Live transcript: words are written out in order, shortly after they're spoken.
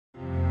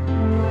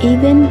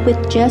Even with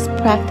just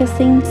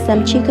practicing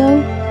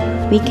Semchigo,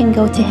 we can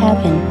go to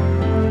heaven.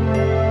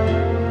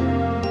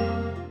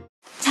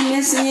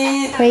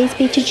 Praise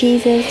be to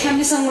Jesus.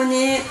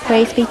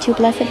 Praise be to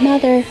Blessed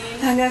Mother.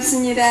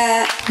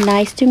 반갑습니다.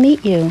 Nice to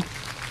meet you.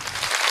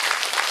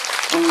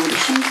 우리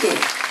함께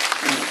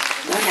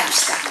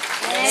노래합시다.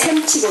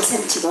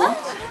 셈치고.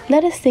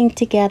 Let us sing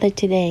together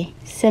today.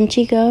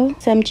 Semchigo,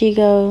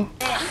 Semchigo.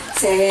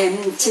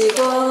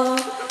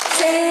 셈치고.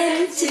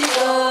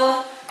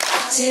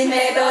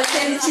 아침에도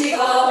셈치고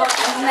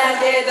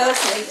밤낮에도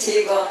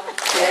셈치고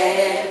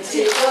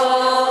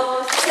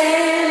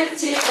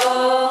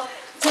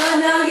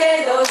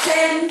저녁에도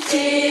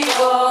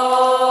셈치고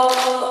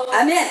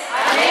아멘.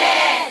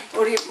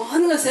 우리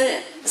모든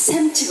것을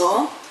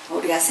셈치고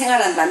우리가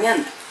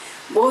생활한다면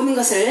모든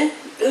것을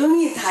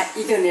응이 다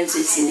이겨낼 수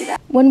있습니다.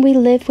 When we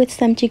live with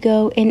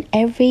Semchigo in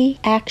every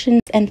action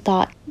and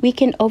thought, we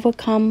can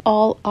overcome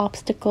all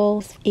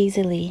obstacles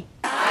easily.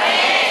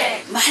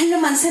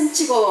 말로만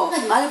셈치고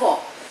하지 말고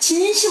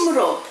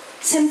진심으로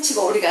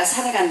셈치고 우리가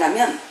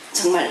살아간다면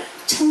정말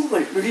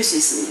천국을 누릴 수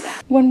있습니다.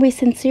 When we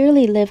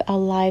sincerely live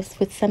our lives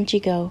with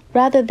Semchigo,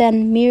 rather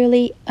than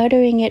merely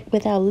uttering it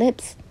with our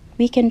lips,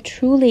 we can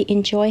truly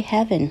enjoy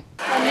heaven.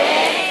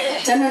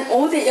 저는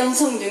 5대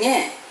영성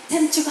중에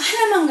셈치고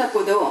하나만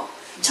갖고도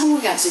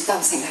천국에 갈 수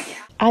있다고 생각해요.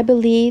 I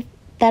believe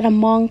that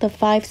among the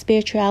 5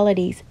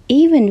 spiritualities,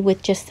 even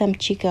with just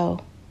Semchigo,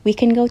 we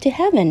can go to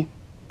heaven.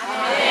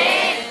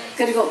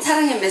 그리고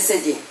사랑의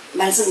메시지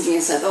말씀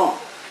중에서도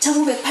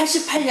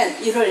 1988년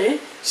 1월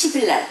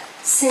 10일 날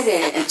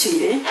세례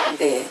주일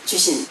때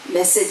주신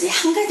메시지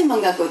한 가지만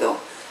갖고도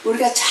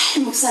우리가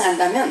잘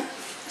묵상한다면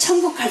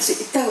천국 갈 수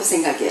있다고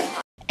생각해요.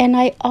 And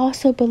I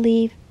also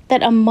believe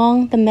that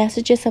among the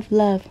messages of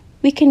love,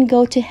 we can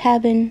go to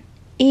heaven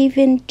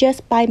even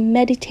just by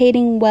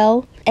meditating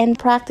well and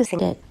practicing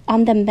it.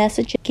 On the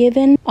message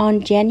given on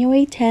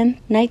January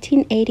 10,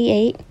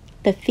 1988,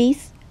 the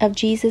feast of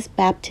Jesus'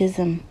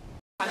 baptism.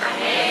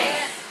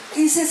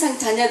 이 세상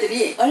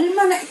자녀들이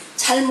얼마나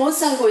잘 못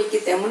살고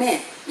있기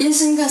때문에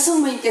예수님과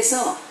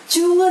성모님께서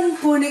중언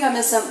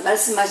부언해가면서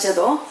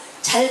말씀하셔도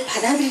잘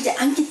받아들이지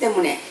않기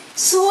때문에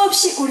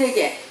수없이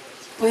우리에게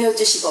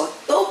보여주시고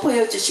또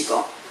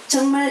보여주시고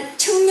정말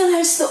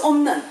측량할 수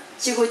없는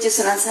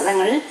지고지순한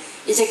사랑을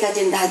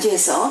이제까지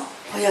나주에서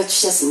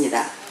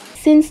보여주셨습니다.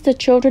 Since the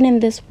children in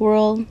this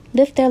world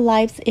live their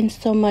lives in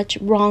so much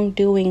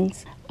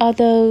wrongdoings,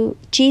 although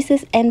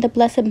Jesus and the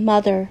Blessed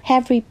Mother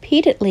have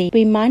repeatedly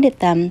reminded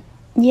them,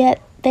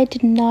 yet they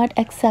did not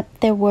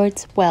accept their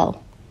words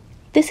well.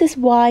 This is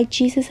why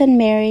Jesus and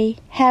Mary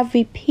have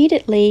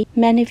repeatedly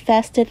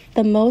manifested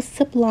the most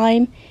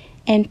sublime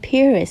and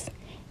purest,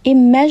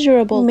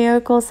 immeasurable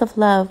miracles of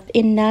love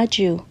in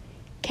Naju,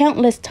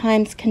 countless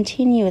times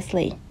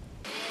continuously.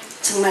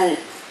 정말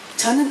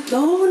저는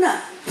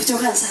너무나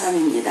부족한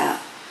사람입니다.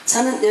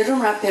 저는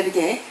여러분 앞에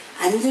이렇게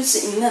앉을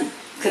수 있는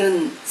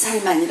그런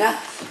사람이 아니라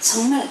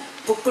정말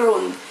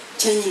부끄러운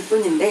죄인일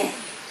뿐인데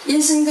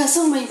예수님과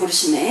성모님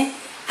부르심에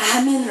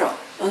아멘으로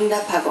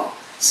응답하고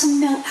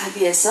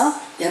순명하기 위해서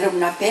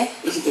여러분 앞에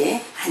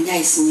이렇게 앉아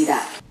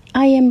있습니다.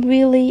 I am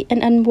really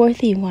an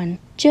unworthy one,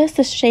 just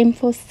a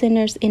shameful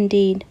sinner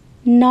indeed,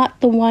 not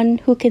the one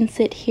who can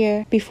sit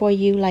here before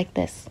you like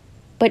this.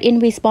 But in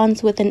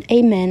response with an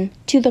amen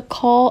to the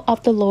call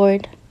of the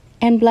Lord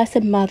and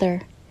Blessed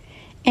Mother,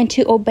 and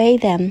to obey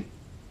them,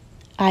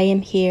 I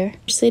am here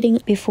sitting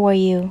before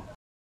you.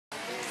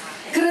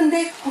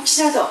 그런데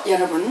혹시라도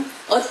여러분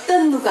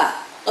어떤 누가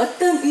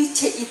어떤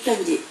위치에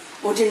있든지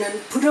우리는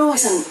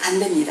부러워서는 안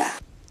됩니다.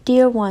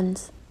 Dear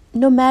ones,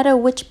 no matter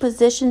which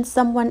position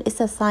someone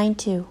is assigned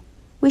to,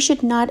 we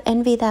should not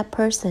envy that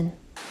person.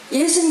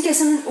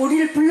 예수님께서는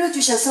우리를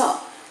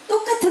불러주셔서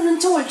똑같은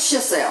은총을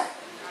주셨어요.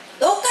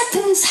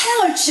 똑같은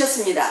사랑을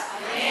주셨습니다.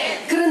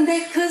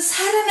 그런데 그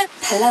사람의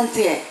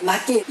달란트에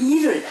맞게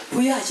일을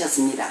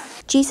부여하셨습니다.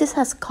 Jesus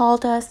has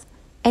called us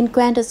and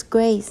granted us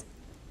grace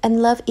and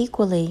love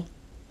equally.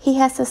 He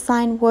has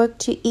assigned work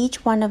to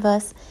each one of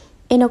us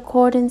in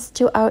accordance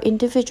to our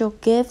individual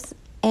gifts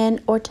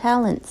and or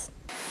talents.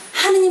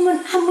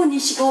 하느님은 한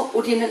분이시고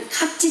우리는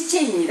각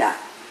지체입니다.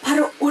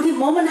 바로 우리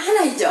몸은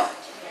하나이죠.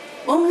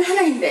 몸은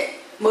하나인데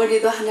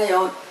머리도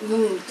하나요,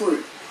 눈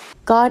둘.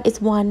 God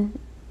is one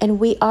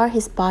and we are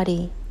His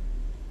body.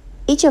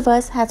 Each of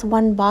us has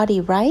one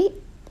body, right?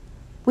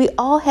 We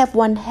all have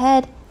one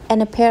head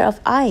and a pair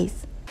of eyes.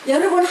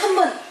 여러분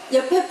한번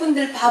옆에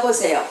분들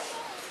봐보세요.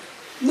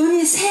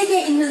 눈이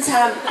 3개 있는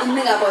사람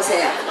있는가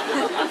보세요.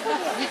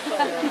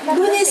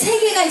 눈이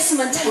 3개가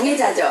있으면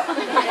장애자죠.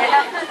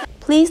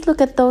 Please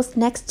look at those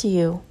next to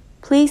you.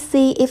 Please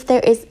see if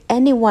there is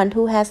anyone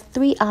who has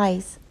 3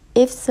 eyes.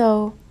 If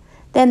so,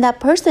 then that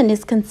person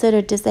is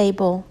considered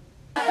disabled.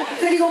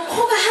 그리고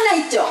코가 하나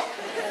있죠.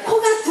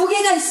 코가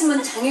 2개가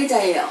있으면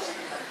장애자예요.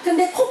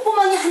 근데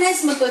콧구멍이 하나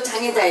있으면 또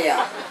장애자예요.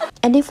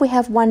 And if we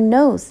have one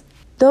nose,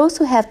 those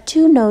who have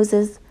 2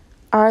 noses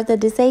are the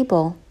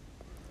disabled.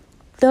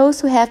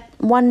 Those who have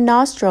 1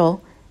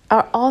 nostril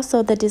are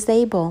also the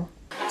disabled.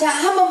 자,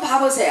 한번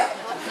봐보세요.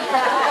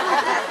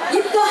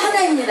 입도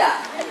하나입니다.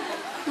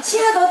 있습니다.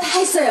 치아도 다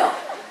있어요.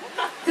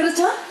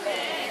 그렇죠?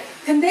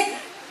 근데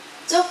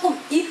조금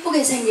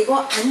이쁘게 생기고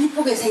안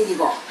이쁘게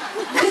생기고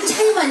그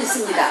차이만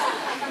있습니다.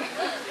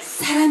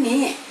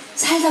 사람이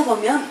살다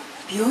보면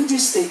미워질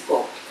수도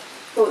있고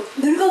또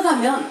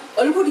늙어가면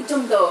얼굴이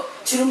좀 더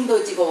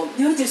주름도 지고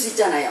미워질 수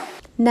있잖아요.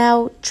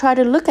 Now try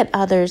to look at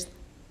others.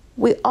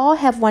 We all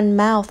have one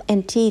mouth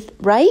and teeth,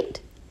 right?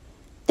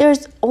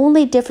 There's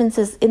only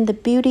differences in the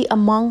beauty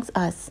amongst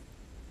us.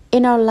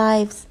 In our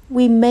lives,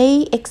 we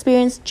may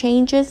experience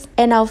changes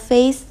and our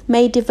face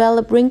may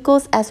develop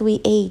wrinkles as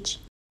we age.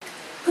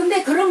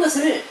 근데 그런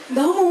것을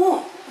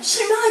너무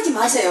실망하지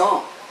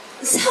마세요.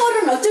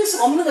 세월은 어쩔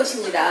수가 없는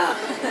것입니다.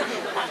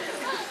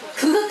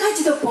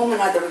 그것까지도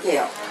봉헌하도록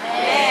해요.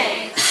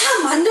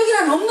 다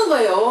만족이란 없는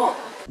거예요.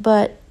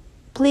 But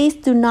please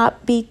do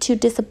not be too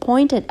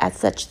disappointed at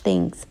such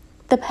things.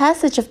 The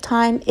passage of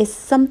time is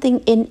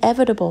something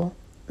inevitable.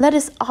 Let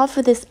us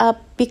offer this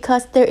up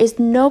because there is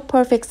no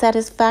perfect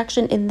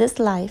satisfaction in this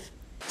life.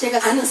 제가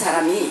아는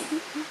사람이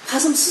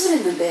가슴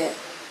수술했는데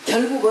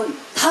결국은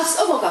다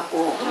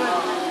썩어갖고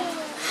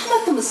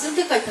하마터면 쓸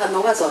때까지 다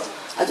녹아서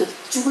아주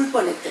죽을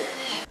뻔했대요.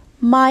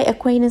 My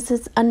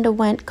acquaintances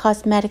underwent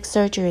cosmetic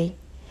surgery,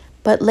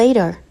 but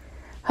later,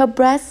 her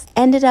breasts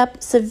ended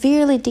up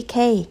severely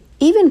decayed,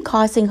 even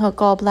causing her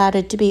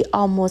gallbladder to be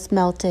almost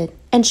melted,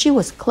 and she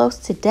was close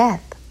to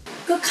death.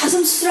 그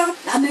가슴 수술하고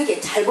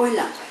남에게 잘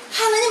보이려면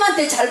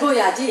하나님한테 잘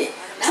보여야지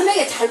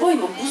남에게 잘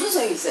보이면 무슨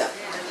소용이 있어요.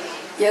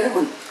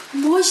 여러분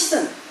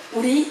무엇이든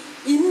우리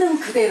있는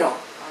그대로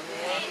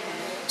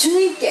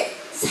주님께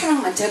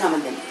사랑만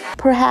전하면 됩니다.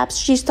 Perhaps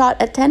she sought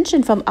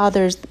attention from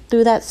others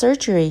through that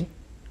surgery.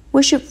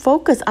 We should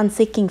focus on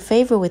seeking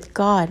favor with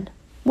God.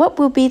 What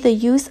will be the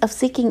use of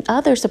seeking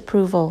others'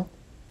 approval?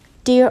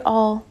 Dear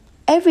all,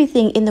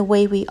 everything in the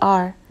way we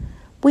are,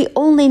 we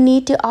only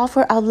need to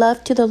offer our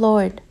love to the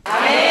Lord.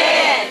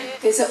 아멘.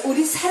 그래서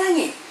우리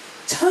사랑이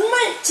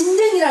정말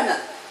진정이라면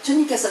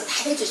주님께서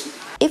다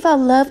해주십니다. If our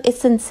love is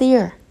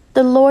sincere,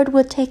 the Lord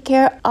will take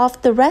care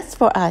of the rest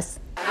for us.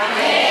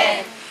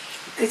 아멘.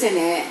 그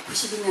전에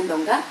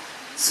 92년도인가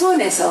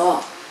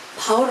수원에서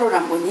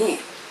바오로란 분이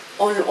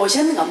오늘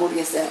오셨는가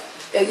모르겠어요.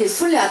 여기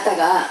술래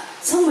왔다가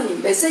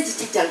성모님 메시지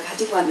책자를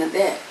가지고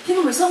왔는데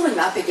피눈물 성모님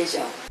앞에 계셔.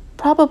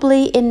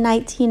 Probably in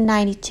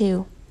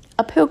 1992,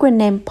 a pilgrim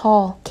named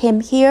Paul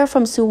came here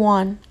from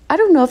Suwon. I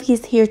don't know if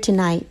he's here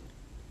tonight.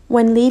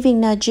 When leaving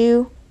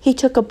Naju, he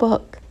took a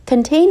book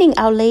containing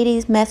Our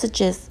Lady's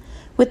messages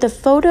with a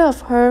photo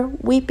of her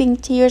weeping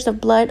tears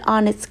of blood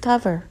on its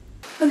cover.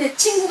 근데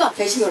친구가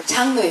계신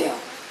장로예요.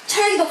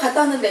 차라리도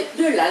갔다 왔는데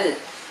일요일 날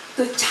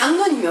그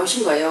장로님이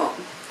오신 거예요.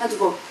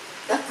 가지고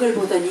딱 그걸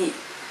보더니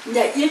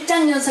이제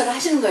일장연설을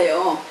하시는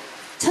거예요.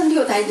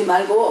 천주교 다니지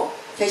말고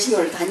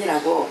개신교를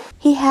다니라고.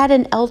 He had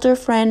an elder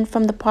friend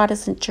from the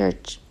Protestant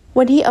church.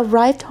 When he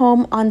arrived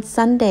home on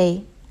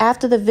Sunday,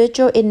 after the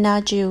vigil in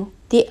Naju,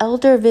 the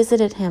elder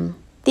visited him.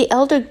 The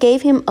elder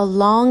gave him a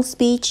long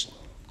speech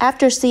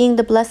after seeing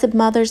the Blessed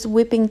Mother's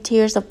weeping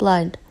tears of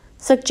blood,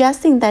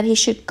 suggesting that he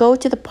should go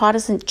to the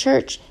Protestant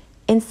church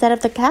instead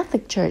of the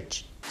Catholic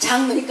church.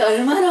 장로니까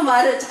얼마나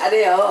말을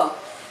잘해요.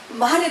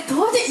 말에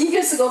도저히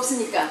이길 수가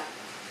없으니까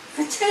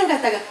그 책을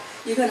갖다가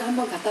이건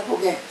한번 갖다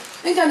보게.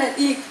 그러니까는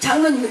이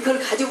장로님이 그걸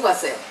가지고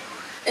갔어요.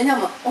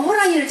 왜냐하면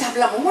호랑이를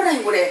잡으려면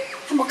호랑이 굴에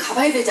한번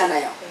가봐야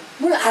되잖아요.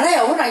 뭘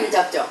알아야 호랑이를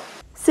잡죠.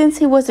 Since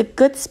he was a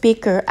good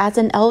speaker as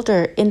an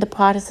elder in the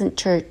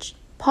Protestant church,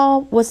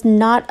 Paul was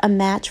not a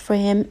match for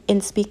him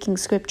in speaking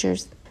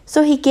scriptures.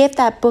 So he gave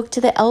that book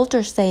to the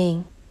elder,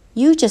 saying,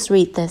 "You just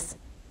read this."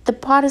 The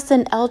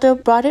Protestant elder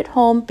brought it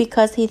home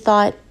because he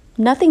thought,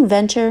 nothing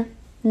venture,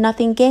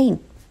 nothing gain.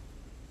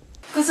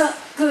 그래서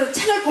그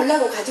책을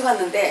보려고 가지고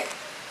왔는데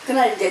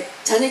그날 이제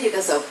저녁이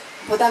돼서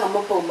보다가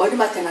못 보고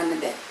머리맡에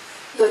놨는데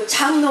그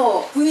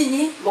장로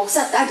부인이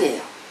목사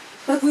딸이에요.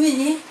 그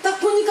부인이 딱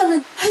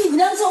보니까는 아니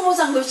그냥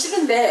성모상도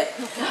싫은데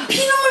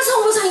피눈물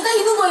성모상이 딱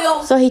있는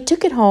거예요. So he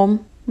took it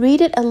home,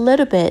 read it a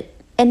little bit,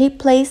 and he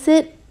placed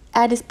it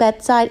at his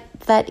bedside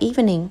that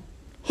evening.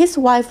 His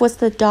wife was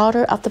the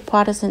daughter of the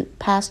Protestant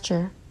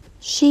pastor.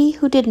 She,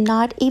 who did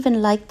not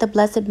even like the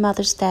Blessed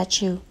Mother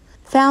statue,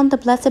 found the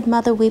Blessed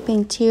Mother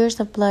weeping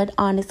tears of blood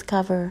on its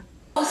cover.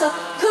 그래서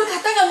그걸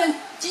갖다 가면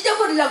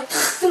찢어버리려고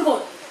탁 들고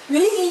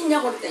왜 이게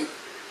있냐고 그랬더니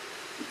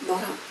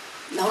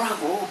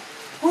너라고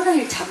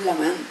호랑이를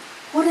잡으려면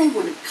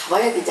호랑이굴을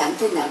가봐야 되지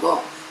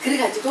않겠냐고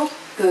그래가지고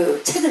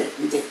그 책을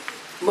이제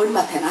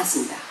머리맡에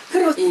놨습니다.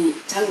 그리고 이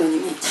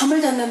장로님이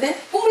잠을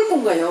잤는데 꿈을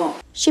꾼 거예요.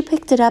 She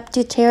picked it up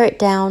to tear it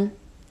down,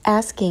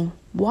 asking,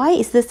 "Why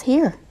is this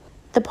here?"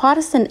 The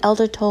Protestant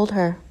elder told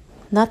her,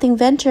 "Nothing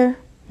venture,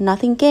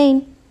 nothing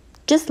gain.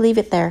 Just leave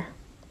it there."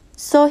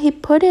 So he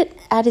put it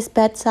at his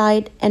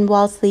bedside, and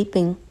while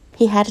sleeping,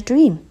 he had a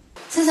dream.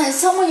 세상에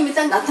성모님이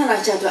딱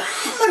나타나셔가지고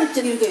한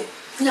마리 이렇게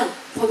그냥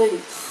보더니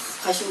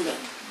가시는 거예요.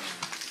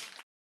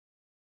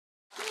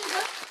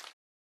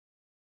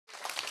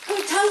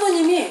 그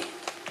장모님이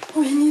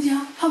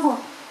웬일이야? 하고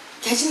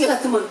개신교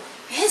같으면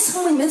왜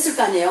성모님 했을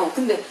거 아니에요.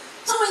 근데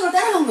성모님을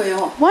따라간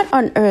거예요. What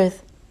on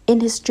earth?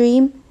 In his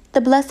dream,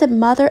 the Blessed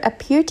Mother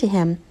appeared to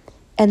him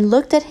and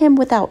looked at him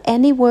without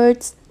any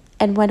words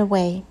and went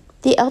away.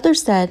 The elder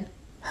said,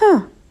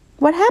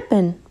 what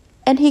happened?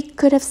 And he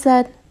could have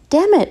said,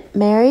 damn it,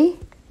 Mary,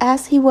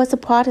 as he was a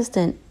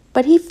Protestant,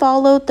 but he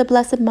followed the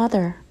Blessed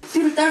Mother.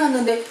 뒤를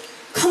따라갔는데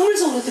강물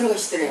속으로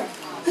들어가시더래요.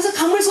 그래서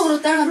강물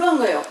속으로 따라 들어간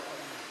거예요.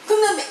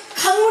 근데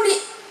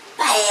강물이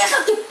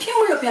빨갛게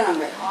피물로 변한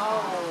거예요.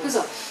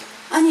 그래서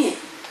아니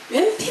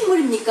웬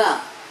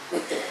피물입니까?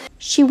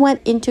 She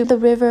went into the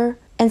river,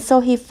 and so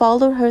he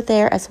followed her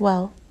there as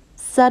well.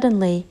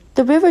 Suddenly,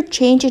 the river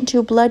changed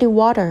into bloody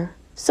water.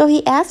 So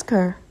he asked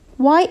her,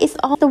 why is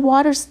all the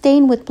water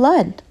stained with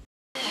blood?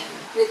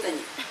 그랬더니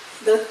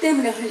너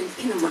때문에 흘린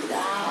피눈물이다.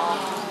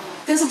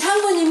 그래서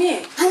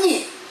장로님이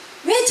아니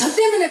왜 저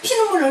때문에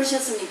피눈물을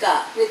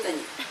흘리셨습니까? 그랬더니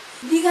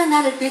네가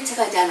나를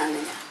배척하지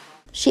않았느냐.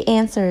 She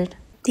answered,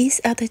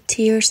 these are the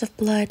tears of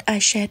blood I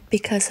shed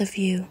because of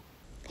you.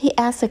 He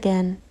asked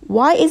again,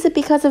 why is it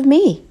because of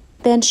me?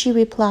 Then she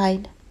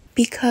replied,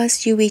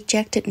 because you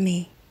rejected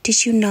me.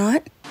 Did you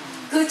not?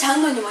 그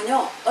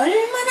장로님은요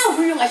얼마나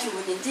훌륭하신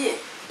분인지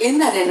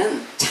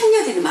옛날에는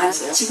창녀들이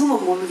많았어요.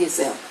 지금은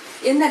모르겠어요.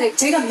 옛날에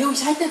제가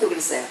미용실 할 때도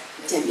그랬어요.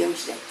 제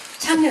미용실에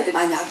창녀들이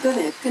많이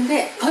왔거든요.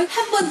 근데 거의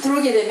한 번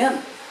들어오게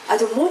되면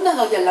아주 못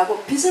나가게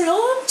하려고 빚을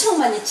엄청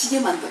많이 지게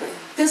만들어요.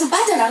 그래서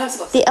빠져나갈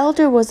수가 없어요. The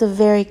elder was a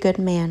very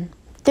good man.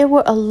 There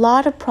were a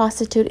lot of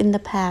prostitutes in the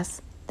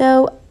past,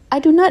 though I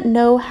do not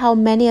know how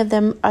many of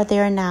them are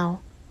there now.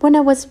 When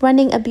I was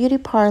running a beauty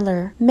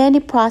parlor, many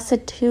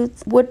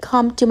prostitutes would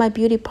come to my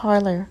beauty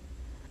parlor.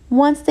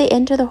 Once they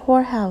entered the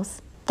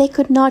whorehouse, they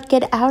could not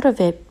get out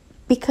of it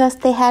because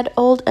they had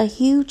owed a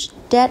huge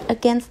debt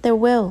against their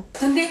will.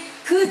 근데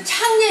그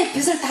창녀의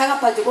빚을 다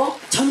갚아주고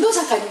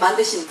전도사까지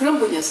만드신 그런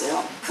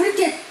분이었어요.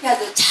 그렇게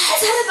해도 잘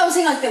살았다고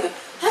생각 때문에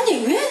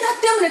아니 왜 나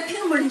때문에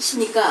피눈물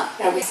흘리십니까?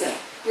 라고 했어요.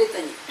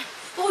 그랬더니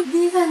또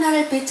네가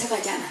나를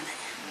배척하지 않았느냐.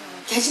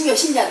 개신교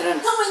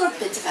신자들은 성모님을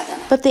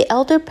배척하잖아요. But the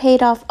elder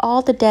paid off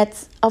all the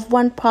debts of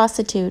one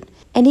prostitute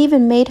and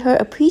even made her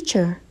a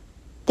preacher.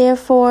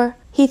 Therefore,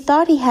 he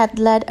thought he had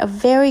led a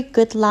very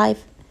good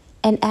life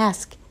and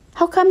asked,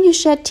 how come you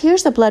shed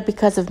tears of blood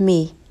because of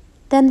me?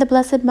 Then the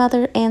Blessed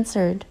Mother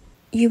answered,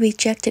 you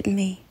rejected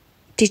me.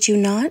 Did you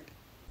not?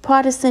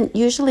 Protestants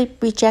usually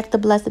reject the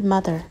Blessed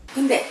Mother.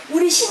 근데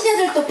우리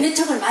신자들도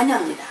배척을 많이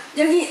합니다.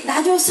 여기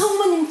나주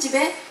성모님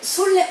집에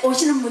순례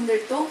오시는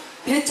분들도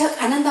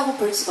배척 안 한다고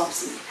볼 수가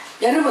없습니다.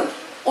 여러분,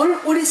 오늘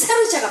우리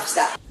새로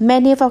시작합시다.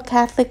 Many of our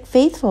Catholic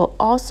faithful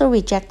also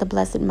reject the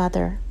Blessed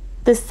Mother.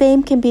 The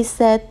same can be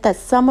said that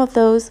some of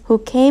those who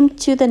came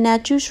to the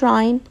Naju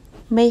Shrine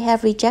may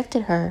have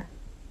rejected her.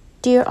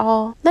 Dear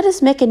all, let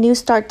us make a new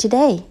start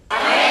today.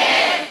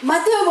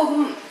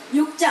 마태복음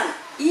 6장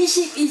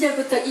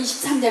 22절부터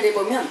 23절에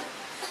보면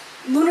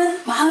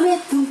눈은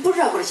마음의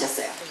등불이라고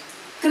그러셨어요.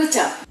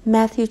 그렇죠?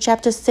 Matthew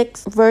chapter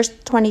 6 verse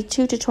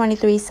 22 to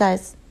 23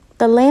 says,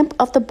 the lamp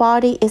of the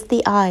body is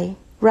the eye,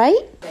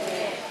 right?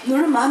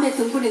 눈은 마음의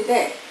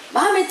등불인데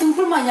마음의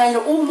등불만이 아니라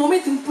온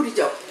몸의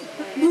등불이죠.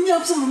 눈이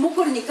없으면 못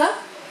걸으니까.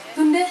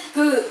 근데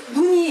그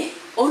눈이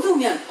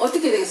어두우면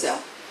어떻게 되겠어요?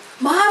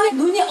 마음의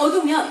눈이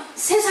어두우면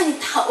세상이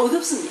다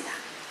어둡습니다.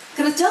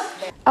 그렇죠?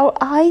 Our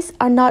eyes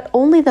are not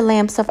only the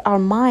lamps of our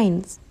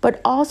minds, but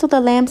also the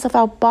lamps of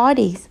our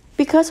bodies,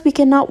 because we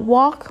cannot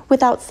walk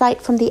without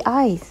sight from the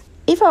eyes.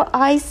 If our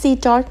eyes see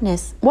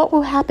darkness, what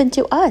will happen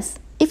to us?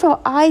 If our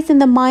eyes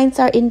and the minds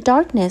are in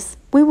darkness,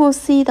 we will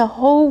see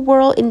the whole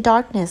world in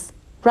darkness,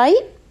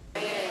 right?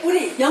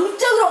 우리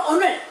영적으로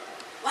오늘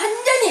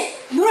완전히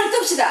눈을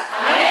뜹시다.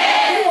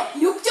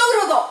 그리고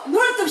육적으로도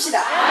눈을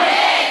뜹시다.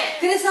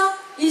 그래서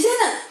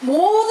이제는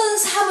모든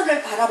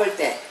사물을 바라볼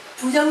때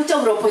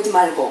부정적으로 보지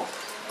말고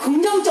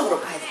긍정적으로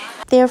봐야 돼요.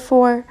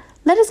 Therefore,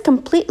 let us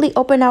completely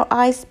open our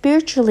eyes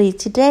spiritually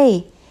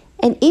today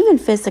and even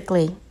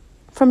physically.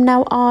 From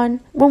now on,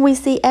 when we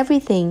see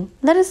everything,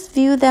 let us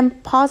view them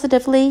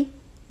positively,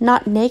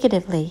 not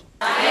negatively.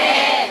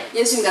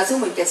 예수님과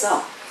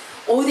성모님께서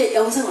 5대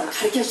영성을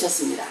가르쳐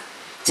주셨습니다.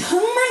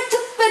 정말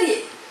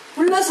특별히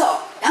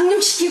불러서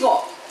양육시키고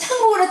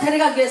천국으로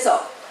데려가기 위해서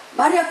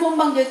마리아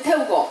구원방주에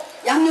태우고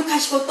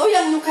양육하시고 또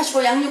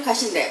양육하시고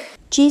양육하신대.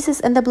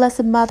 Jesus and the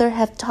Blessed Mother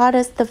have taught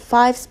us the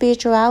 5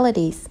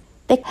 spiritualities.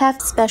 They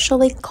have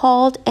specially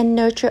called and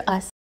nurtured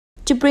us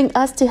to bring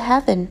us to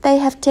heaven. They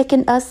have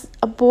taken us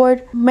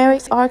aboard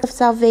Mary's Ark of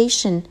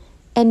Salvation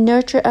and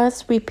nurtured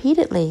us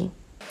repeatedly.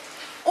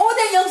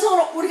 5대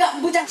영성으로 우리가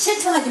무장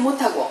실천하지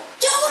못하고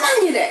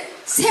조그만 일에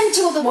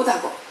셈치고도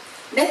못하고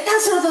내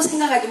탓으로도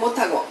생각하지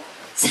못하고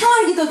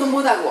생활기도도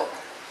못하고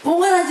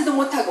봉헌하지도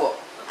못하고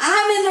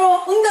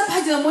아멘으로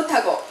응답하지도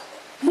못하고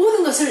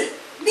모든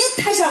것을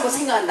네 탓이라고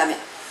생각한다면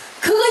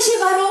그것이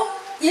바로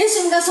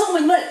예수님과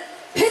성모님을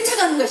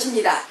배척하는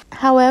것입니다.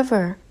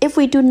 However, if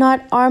we do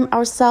not arm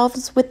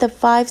ourselves with the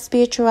 5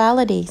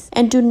 spiritualities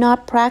and do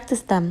not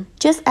practice them,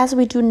 just as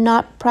we do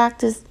not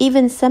practice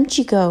even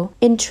Semchigo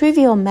in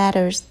trivial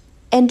matters,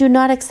 and do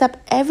not accept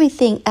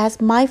everything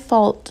as my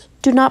fault,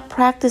 do not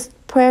practice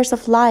prayers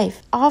of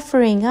life,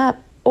 offering up,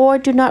 or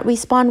do not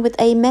respond with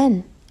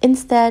amen.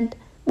 Instead,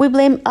 We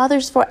blame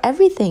others for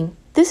everything.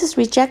 This is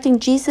rejecting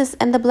Jesus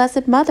and the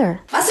Blessed Mother.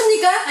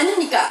 맞습니까?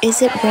 아닙니까?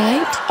 Is it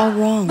right or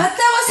wrong?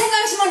 맞다고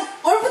생각하시면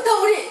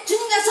오늘부터 우리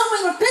주님과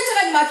성모님을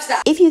배척하지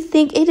맙시다. If you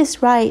think it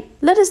is right,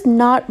 let us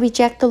not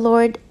reject the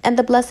Lord and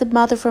the Blessed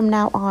Mother from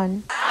now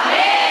on.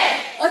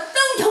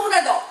 어떤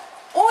경우라도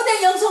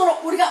 5대 영성으로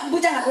우리가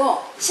무장하고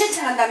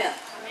실천한다면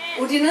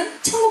우리는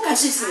천국 갈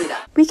수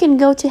있습니다. We can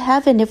go to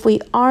heaven if we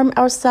arm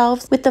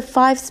ourselves with the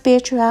 5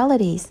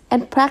 spiritualities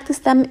and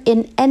practice them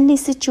in any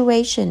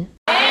situation.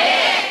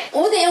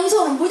 5대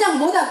영성으로 무장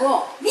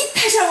못하고 네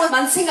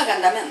탓이라고만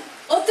생각한다면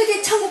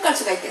어떻게 천국 갈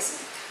수가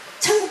있겠습니까?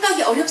 천국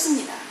가기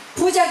어렵습니다.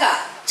 부자가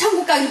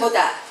천국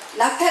가기보다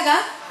낙타가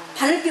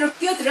바늘귀로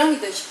끼어 들어가는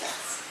게 더 쉽다.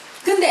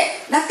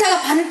 근데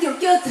낙타가 바늘귀로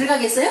끼어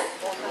들어가겠어요?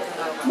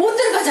 못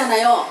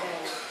들어가잖아요.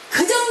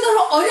 그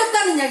정도로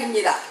어렵다는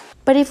이야기입니다.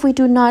 But if we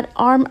do not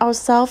arm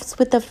ourselves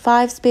with the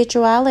 5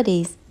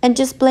 spiritualities and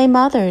just blame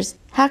others,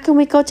 how can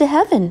we go to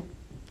heaven?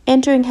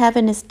 Entering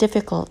heaven is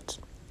difficult.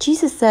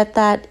 Jesus said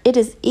that it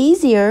is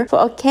easier for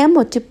a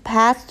camel to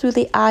pass through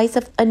the eyes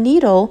of a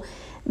needle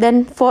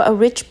than for a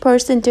rich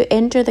person to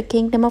enter the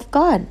kingdom of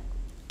God.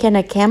 Can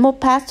a camel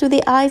pass through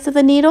the eyes of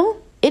a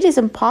needle? It is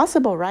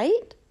impossible,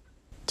 right?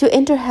 To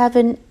enter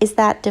heaven is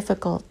that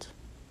difficult.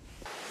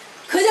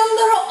 그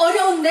정도로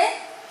어려운데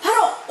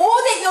바로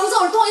 5대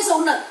영성을 통해서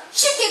우리는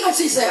쉽게 갈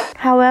수 있어요.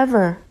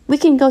 However, we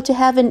can go to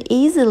heaven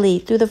easily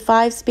through the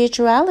 5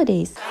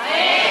 spiritualities.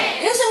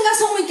 예수님과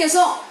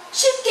성모님께서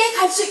쉽게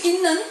갈 수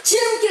있는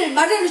지름길을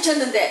마련해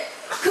주셨는데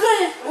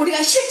그걸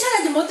우리가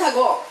실천하지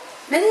못하고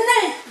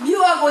맨날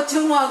미워하고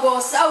증오하고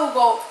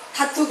싸우고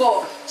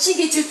다투고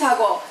시기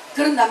질투하고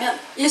그런다면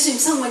예수님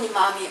성모님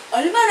마음이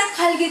얼마나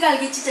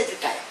갈기갈기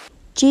찢어질까요?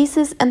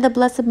 Jesus and the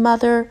Blessed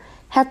Mother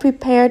have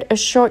prepared a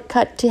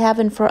shortcut to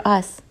heaven for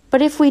us.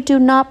 But if we do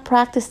not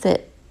practice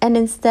it and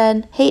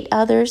instead hate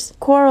others,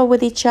 quarrel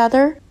with each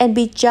other, and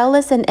be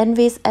jealous and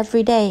envious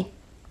every day,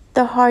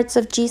 the hearts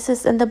of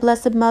Jesus and the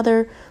Blessed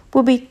Mother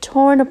will be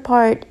torn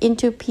apart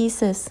into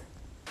pieces.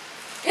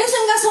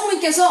 예수님과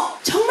성모님께서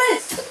정말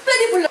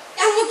특별히 불러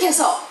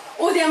양육해서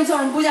 5대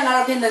영성을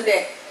무장하라고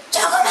했는데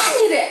조그만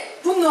일에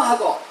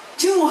분노하고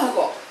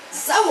증오하고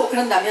싸우고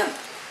그런다면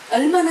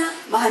얼마나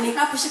마음이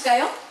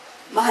아프실까요?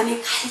 마음이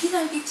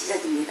갈기갈기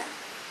찢어집니다.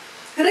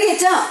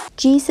 그러겠죠?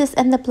 Jesus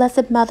and the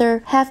Blessed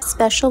Mother have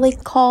specially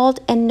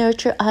called and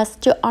nurtured us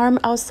to arm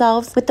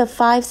ourselves with the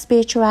 5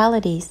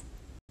 spiritualities.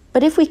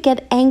 But if we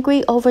get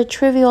angry over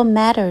trivial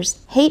matters,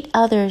 hate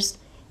others,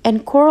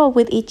 and quarrel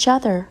with each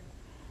other,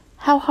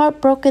 how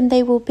heartbroken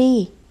they will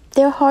be.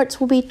 Their hearts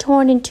will be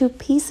torn into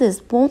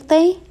pieces, won't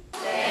they?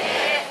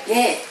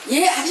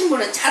 예 하신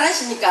분은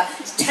잘하시니까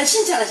잘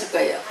실천하실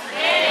거예요.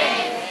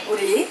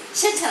 우리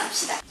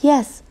실천합시다.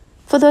 Yes,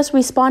 for those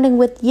responding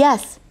with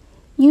yes,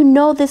 you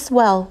know this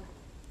well,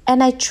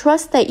 and I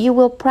trust that you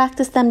will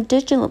practice them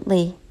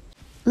diligently.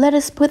 Let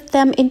us put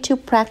them into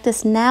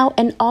practice now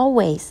and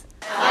always.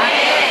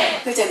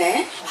 그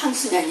전에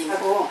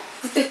황수녀님하고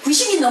그때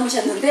 90이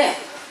넘으셨는데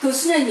그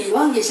수녀님이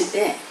요한 계실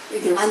때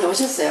여기 많이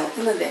오셨어요.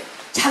 그런데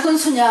작은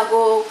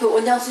수녀하고 그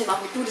원장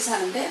수녀하고 둘이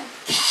사는데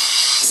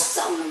계속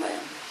싸우는 거예요.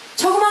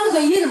 조그만 것도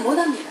이해를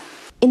못합니다.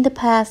 In the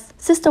past,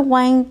 Sister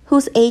Wang,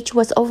 whose age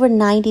was over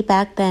 90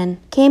 back then,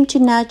 came to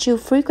Naju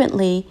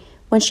frequently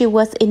when she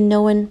was in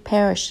Noan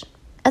Parish.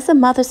 As a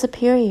Mother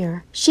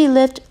Superior, she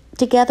lived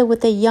together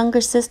with a younger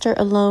sister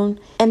alone,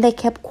 and they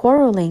kept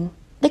quarreling.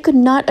 They could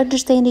not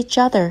understand each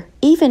other,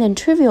 even in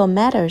trivial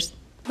matters.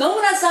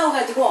 너무나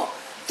싸워가지고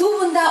두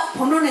분 다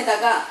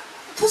본원에다가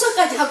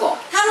투서까지 하고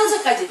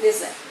탄원서까지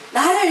냈어요.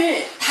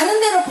 나를 다른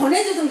데로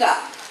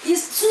보내주든가 이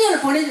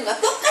수녀를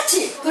보내주든가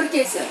똑같이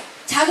그렇게 했어요.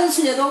 작은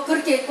수녀도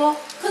그렇게 했고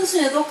큰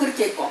수녀도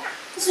그렇게 했고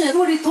수녀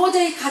둘이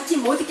도저히 같이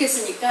못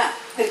있겠으니까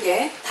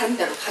그렇게 다른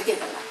데로 가게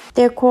해달라.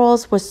 Their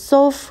quarrels were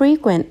so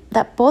frequent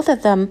that both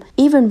of them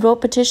even wrote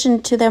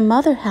petition to their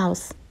mother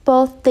house.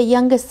 Both the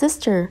youngest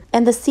sister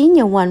and the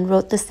senior one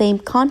wrote the same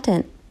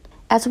content.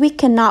 As we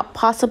cannot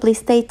possibly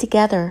stay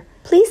together,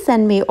 please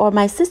send me or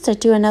my sister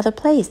to another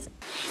place.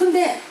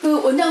 근데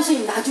그 원장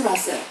스님 나주로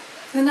왔어요.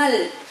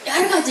 그날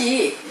여러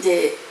가지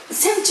이제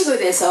샘치고에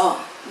대해서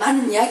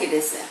많은 이야기를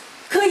했어요.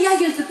 그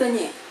이야기를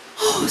듣더니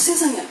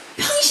세상에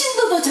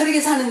평신도도 저렇게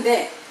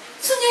사는데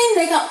수녀인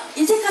내가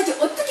이제까지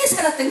어떻게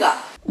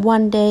살았던가.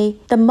 One day,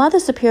 the Mother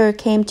Superior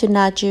came to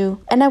Naju,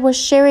 and I was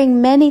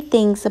sharing many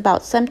things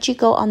about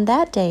Semchigo on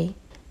that day.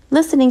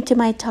 Listening to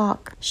my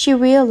talk, she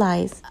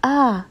realized,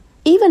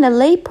 even a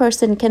lay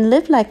person can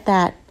live like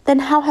that.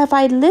 Then how have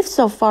I lived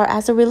so far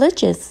as a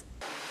religious?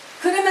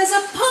 그러면서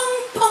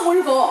펑펑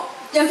울고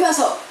여기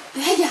와서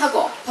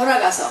회개하고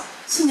돌아가서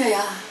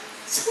수녀야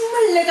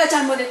정말 내가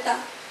잘못했다.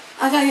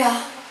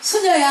 아가야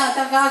수녀야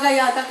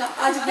아가야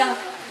아주 그냥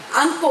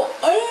안고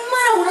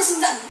얼마나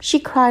울었습니다.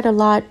 She cried a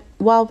lot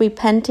while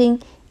repenting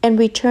and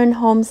returned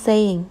home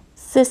saying,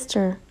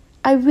 Sister,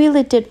 I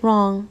really did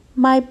wrong.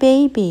 My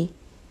baby.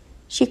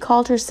 She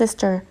called her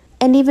sister,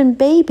 and even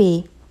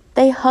baby.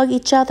 They hugged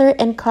each other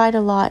and cried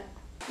a lot.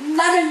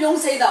 나를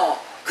용서해다오.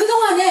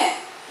 그동안에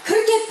그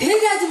그렇게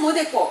배려하지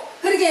못했고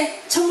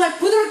그렇게 정말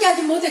부드럽게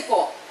하지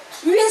못했고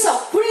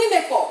위에서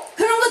굴림했고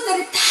그런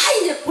것들이 다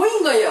이제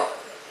보인 거예요.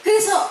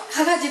 그래서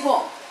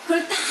가가지고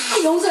그걸 다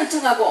용서를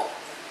청하고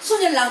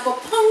손을 안고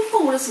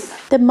펑펑 울었습니다.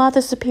 The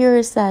Mother Superior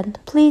said,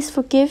 "Please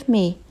forgive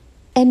me,"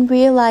 and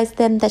realized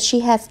then that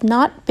she has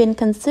not been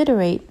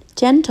considerate,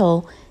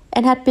 gentle,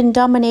 and had been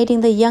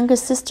dominating the younger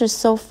sisters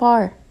so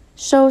far.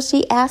 So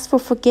she asked for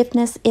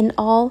forgiveness in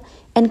all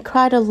and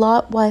cried a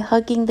lot while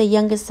hugging the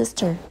younger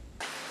sister.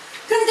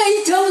 그러니까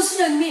이 전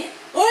수녀님이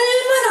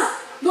얼마나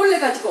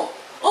놀래가지고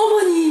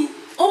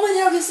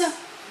어머니라고 했어요.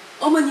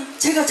 어머니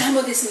제가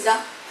잘못했습니다.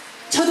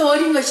 저도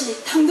어린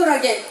것이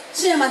당돌하게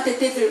수녀님한테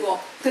대들고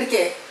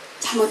그렇게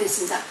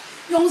잘못했습니다.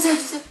 용서해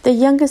주세요. The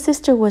younger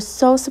sister was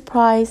so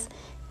surprised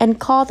and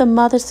called the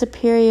Mother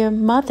Superior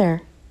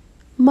Mother.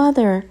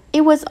 Mother,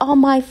 it was all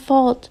my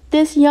fault.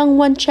 This young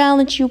one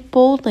challenged you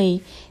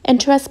boldly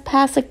and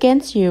trespassed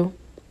against you.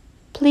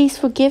 Please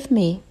forgive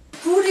me.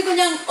 둘이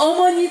그냥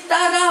어머니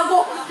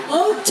따라하고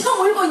엄청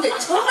울고 이제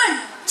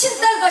정말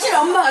친딸과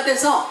친엄마가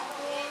돼서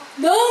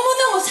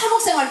너무너무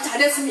사목생활을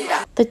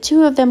잘했습니다. The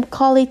two of them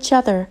call each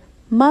other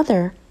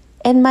Mother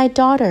and my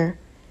daughter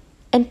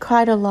and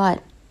cried a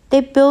lot. They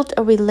built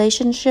a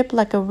relationship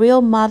like a real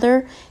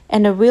mother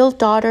and a real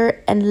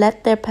daughter and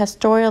led their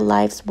pastoral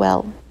lives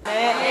well.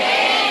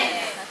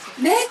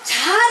 내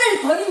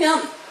자아를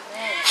버리면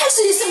할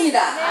수 있습니다.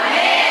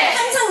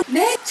 항상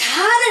내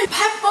자아를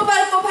밟고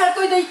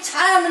이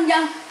자아는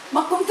그냥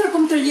막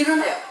꿈틀꿈틀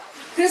일어나요.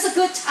 그래서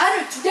그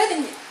자아를 죽여야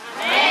됩니다.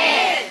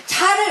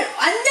 자아를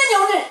완전히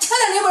오늘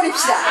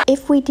처단해버립시다.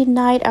 If we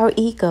denied our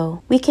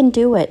ego, we can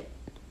do it.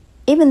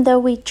 Even though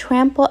we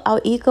trample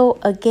our ego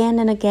again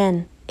and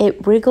again, it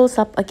wriggles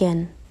up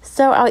again.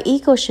 So our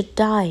ego should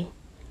die.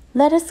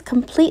 Let us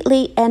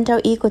completely end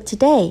our ego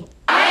today.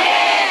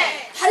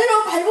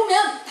 발로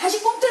밟으면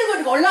다시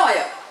꿈틀거리고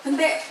올라와요.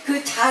 근데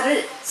그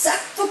자를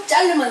싹둑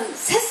자르면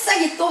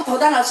새싹이 또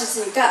돋아날 수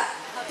있으니까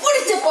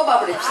뿌리째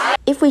뽑아버립시다.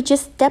 If we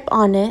just step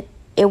on it,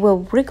 it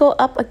will wriggle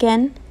up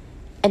again.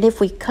 And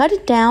if we cut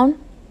it down,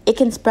 it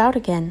can sprout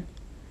again.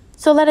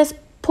 So let us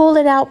pull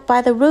it out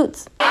by the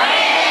roots.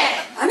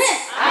 아멘!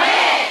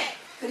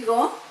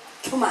 그리고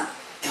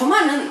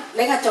교만은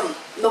내가 좀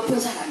높은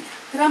사람이야.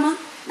 그러면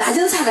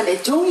낮은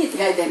사람의 종이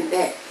되어야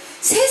되는데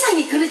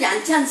세상이 그러지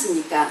않지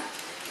않습니까?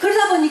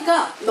 그러다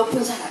보니까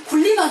높은 사람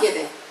군림하게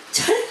돼.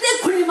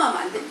 절대 군림하면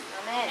안 됩니다.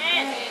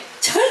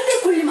 절대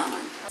군림하면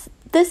안 돼.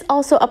 This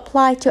also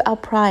applies to our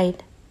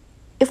pride.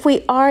 If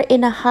we are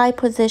in a high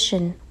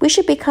position, we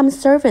should become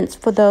servants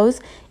for those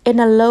in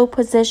a low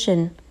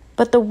position.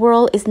 But the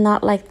world is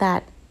not like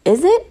that,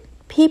 is it?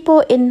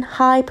 People in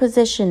high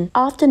position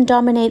often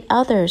dominate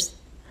others.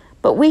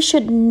 But we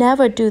should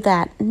never do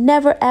that.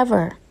 Never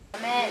ever.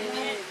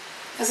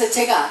 그래서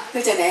제가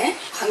그 전에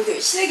광주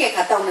시댁에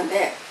갔다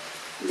오는데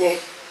이제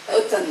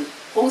어떤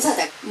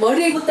봉사자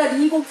머리에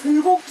붓다리 이고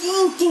들고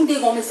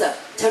낑낑대고 오면서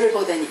저를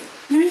보더니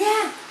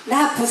율리야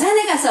나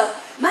부산에 가서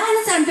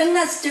많은 사람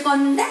병나서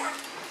찍었는데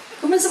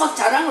그러면서 막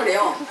자랑을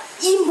해요.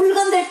 이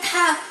물건들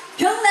다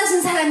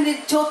병나선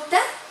사람들이 줬다?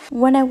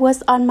 When I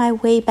was on my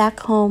way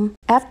back home,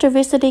 after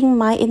visiting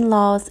my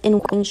in-laws in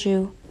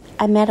Gwangju,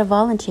 I met a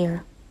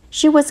volunteer.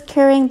 She was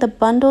carrying the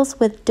bundles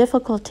with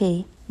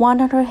difficulty,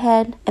 one on her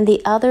head and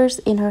the others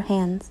in her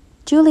hands.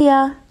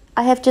 Julia,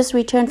 I have just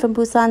returned from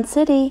Busan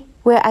City,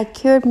 where I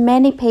cured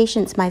many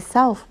patients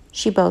myself,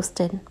 she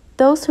boasted.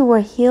 Those who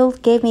were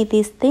healed gave me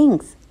these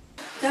things.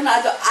 저는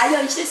아주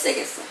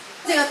아연실색했어.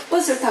 제가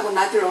버스를 타고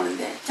나주러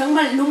오는데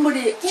정말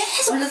눈물이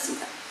계속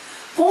흘렀습니다.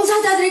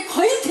 봉사자들이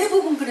거의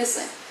대부분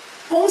그랬어요.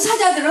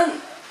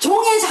 봉사자들은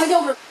종의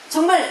자격으로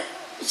정말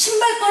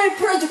신발끈을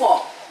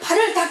풀어주고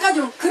발을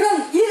닦아주는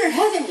그런 일을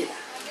해야 됩니다.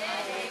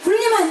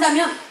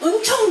 군림한다면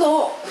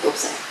은총도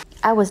없어요.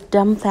 I was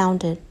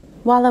dumbfounded.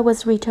 While I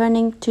was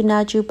returning to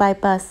Naju by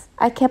bus,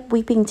 I kept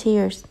weeping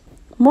tears.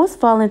 Most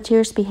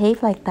volunteers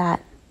behave like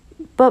that.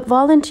 But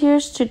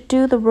volunteers should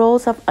do the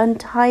roles of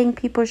untying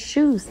people's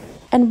shoes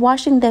and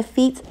washing their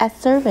feet as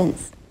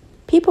servants.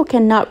 People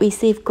cannot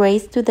receive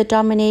grace through the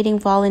dominating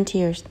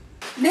volunteers.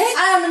 내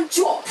사람은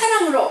주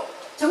사랑으로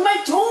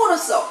정말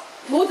종으로서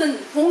모든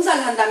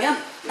봉사를 한다면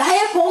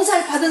나의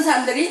봉사를 받은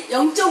사람들이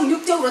영적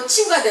육적으로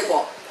치유가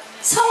되고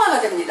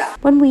성화가 됩니다.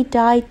 When we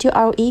die to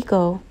our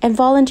ego and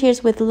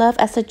volunteers with love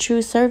as the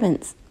true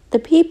servants,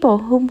 the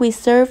people whom we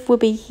serve will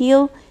be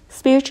healed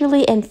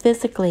spiritually and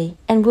physically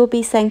and will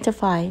be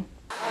sanctified.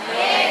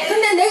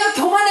 근데 내가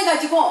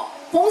교만해가지고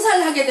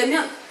봉사를 하게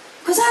되면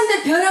그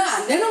사람들 변화가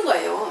안 되는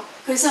거예요.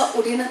 그래서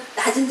우리는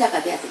낮은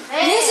자가 돼야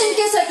됩니다.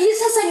 예수님께서 이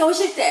세상에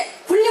오실 때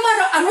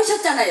군림하러 안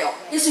오셨잖아요.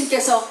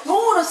 예수님께서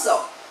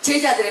종으로서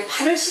제자들의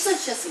발을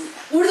씻어주셨습니다.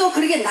 우리도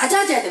그렇게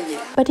낮아져야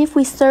됩니다. But if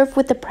we serve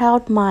with a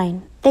proud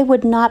mind, they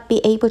would not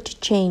be able to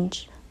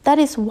change. That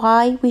is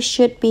why we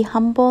should be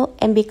humble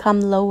and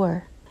become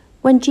lower.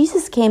 When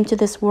Jesus came to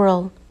this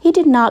world, he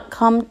did not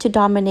come to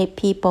dominate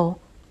people,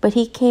 but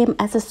he came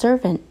as a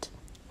servant.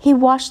 He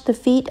washed the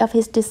feet of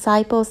his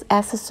disciples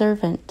as a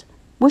servant.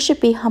 We should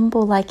be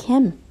humble like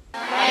him.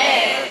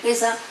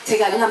 그래서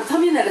제가 강남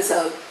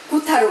터미널에서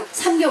구타로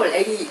 3개월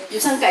아기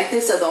유산까지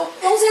됐어도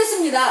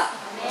용서했습니다.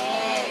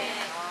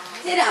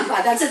 세례 안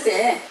받았을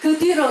때 그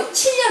뒤로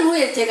 7년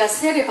후에 제가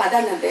세례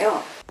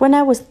받았는데요. When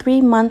I was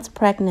 3 months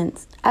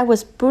pregnant, I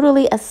was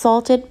brutally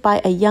assaulted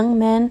by a young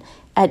man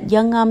at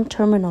Yeongam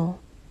Terminal,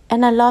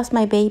 and I lost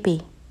my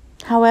baby.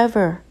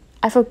 However,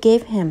 I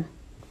forgave him.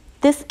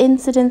 This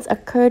incident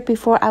occurred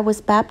before I was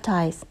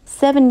baptized.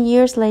 7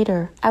 years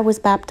later, I was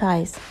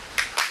baptized.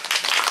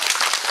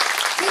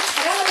 그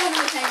자랑을 하는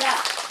것이 아니라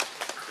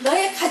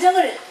너의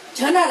가정을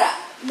전하라,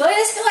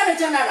 너의 생활을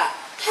전하라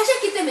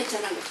하셨기 때문에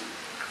전한 것입니다.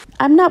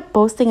 I'm not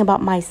boasting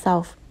about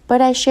myself,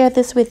 but I share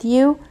this with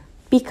you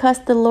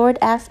because the Lord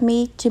asked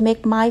me to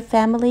make my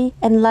family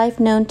and life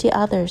known to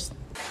others.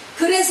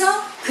 그래서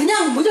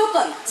그냥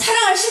무조건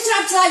사랑을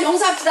실천합시다,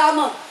 용서합시다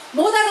하면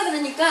못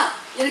알아들으니까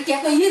이렇게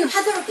이해를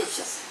하도록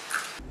해주셨어요.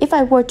 If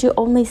I were to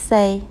only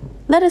say,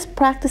 let us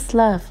practice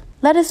love,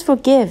 let us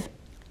forgive,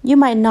 you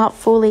might not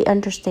fully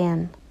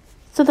understand.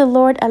 So the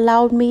Lord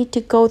allowed me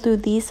to go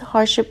through these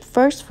hardships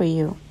first for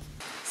you.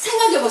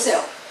 생각해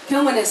보세요.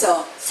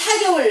 병원에서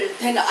 4개월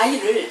된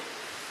아이를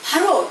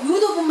바로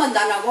유도분만도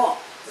안 하고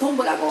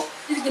동반하고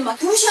이렇게 막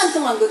 2시간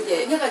동안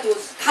그렇게 해가지고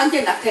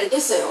강제 낙태를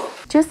했어요.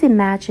 Just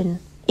imagine,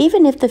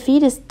 even if the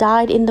fetus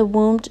died in the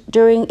womb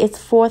during its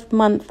 4th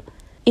month,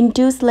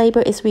 induced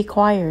labor is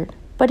required.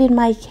 But in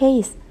my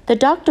case, the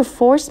doctor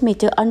forced me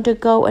to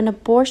undergo an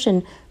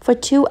abortion for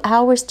 2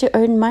 hours to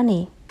earn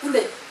money.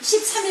 근데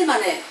 13일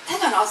만에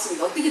태가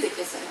나왔으니까 어떻게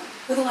됐겠어요?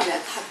 그동안에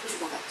다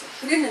죽어갔죠.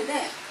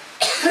 그랬는데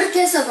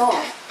그렇게 해서도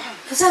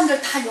그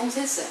사람들 다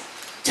용서했어요.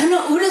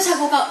 저는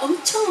의료사고가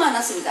엄청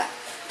많았습니다.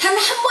 단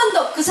한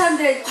번도 그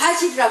사람들의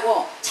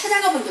과실이라고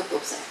찾아가 본 적도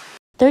없어요.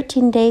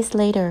 13 days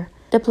later,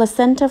 the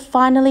placenta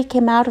finally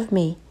came out of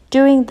me.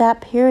 During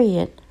that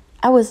period,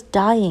 I was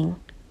dying.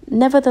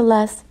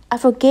 Nevertheless, I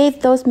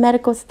forgave those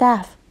medical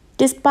staff,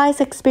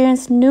 despite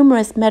experiencing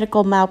numerous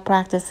medical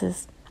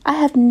malpractices. I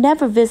have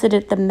never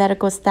visited the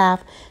medical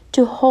staff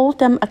to hold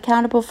them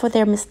accountable for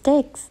their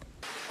mistakes.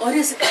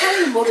 어려서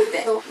하나님을 모를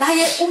때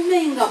나의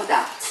운명인가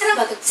보다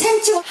살아가도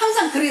셈치고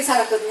항상 그렇게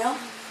살았거든요.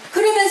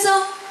 그러면서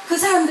그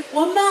사람들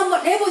원망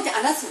한번 해보지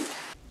않았습니다.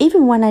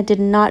 Even when I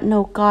did not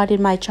know God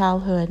in my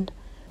childhood,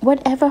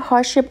 whatever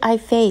hardship I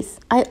faced,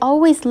 I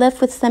always lived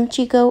with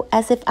Semchigo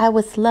as if I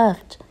was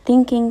loved,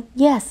 thinking,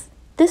 yes,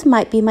 this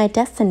might be my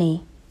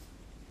destiny.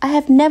 I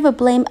have never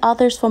blamed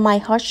others for my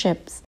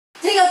hardships.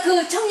 제가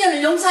그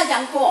청년을 용서하지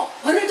않고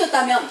벌을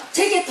줬다면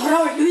제게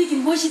돌아올 유익이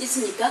무엇이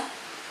있습니까?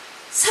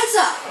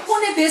 설사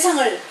혼의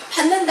배상을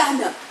받는다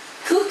하면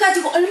그것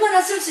가지고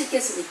얼마나 쓸 수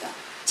있겠습니까?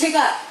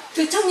 제가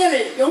그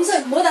청년을 용서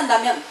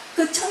못한다면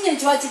그 청년이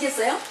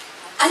좋아지겠어요?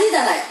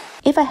 아니잖아요.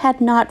 If I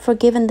had not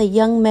forgiven the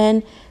young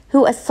man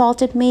who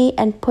assaulted me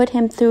and put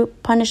him through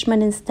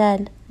punishment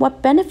instead,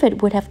 what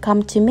benefit would have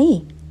come to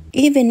me?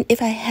 Even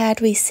if I had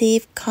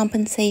received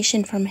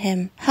compensation from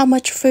him, how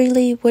much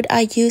freely would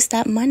I use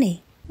that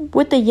money?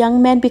 Would the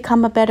young man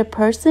become a better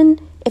person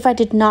if I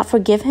did not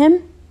forgive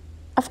him?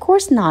 Of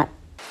course not.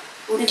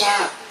 우리가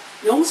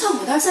용서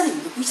못할 사람이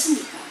누구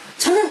있습니까?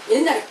 저는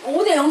옛날에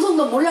 5대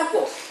영성도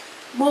몰랐고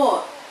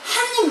뭐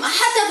하나님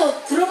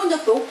하자도 들어본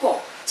적도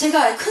없고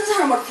제가 큰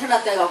사람으로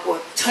태어났다 해갖고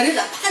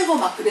절에다 팔고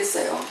막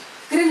그랬어요.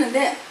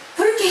 그랬는데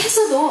그렇게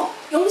했어도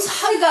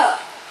용서하기가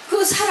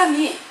그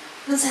사람이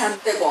그 사람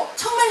되고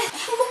정말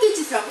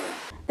행복해지더라고요.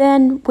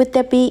 Then would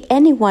there be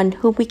anyone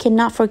whom we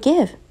cannot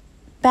forgive?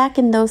 Back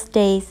in those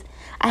days,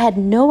 I had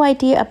no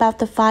idea about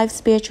the 5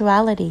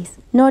 spiritualities,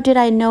 nor did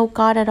I know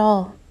God at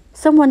all.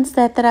 Someone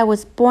said that I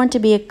was born to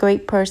be a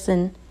great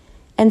person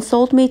and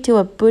sold me to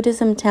a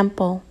Buddhism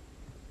temple.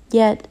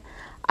 Yet,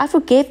 I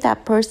forgave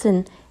that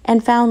person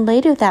and found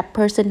later that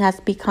person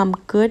has become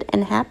good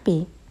and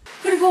happy.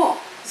 그리고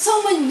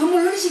성모님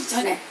눈물 흘리시기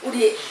전에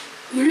우리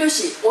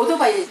율료씨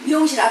오토바이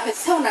미용실 앞에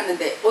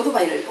세워놨는데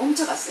오토바이를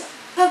훔쳐갔어요.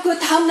 그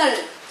다음날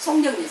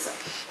송정리에서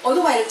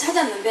오토바이를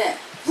찾았는데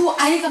두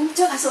아이가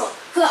훔쳐가서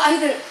그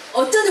아이를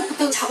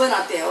어쩌고부터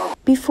잡아놨대요.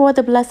 Before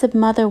the Blessed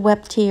Mother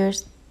wept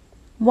tears.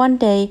 One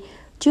day,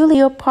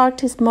 Julio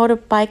parked his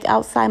motorbike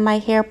outside my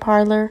hair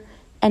parlor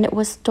and it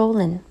was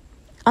stolen.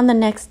 On the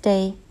next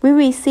day, we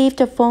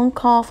received a phone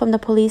call from the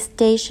police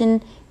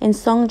station in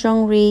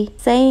Songjongri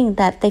saying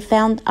that they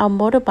found our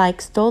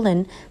motorbike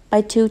stolen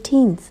by 2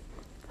 teens,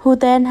 who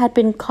then had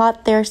been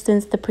caught there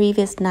since the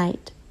previous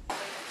night.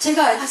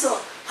 제가 가서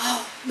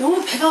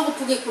너무 배가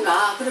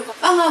고프겠구나. 그리고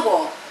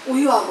빵하고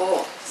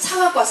우유하고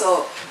사갖고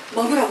와서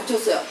먹으라고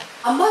줬어요.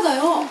 안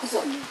받아요.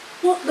 그래서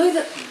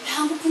너희들 배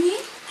안 고프니?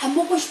 안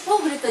먹고 싶어?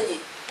 그랬더니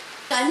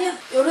아니야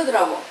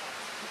이러더라고.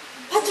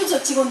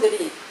 파출소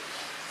직원들이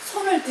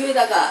손을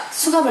뒤에다가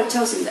수갑을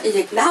채웠습니다.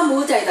 이제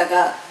나무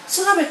의자에다가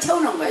수갑을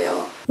채우는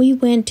거예요. We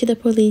went to the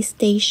police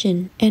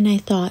station and I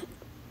thought,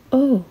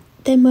 oh,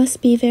 they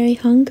must be very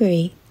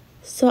hungry.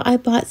 So I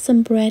bought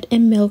some bread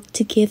and milk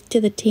to give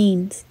to the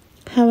teens.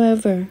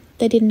 However,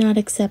 they did not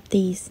accept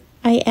these.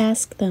 I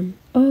asked them,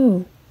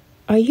 oh,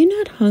 are you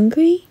not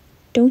hungry?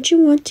 Don't you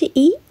want to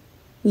eat?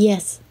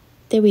 Yes,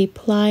 they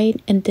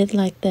replied and did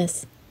like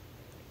this.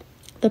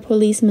 The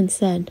policeman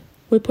said,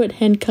 we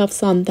put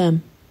handcuffs on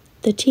them.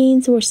 The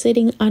teens were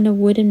sitting on a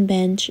wooden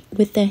bench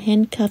with their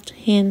handcuffed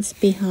hands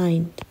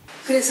behind.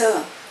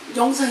 그래서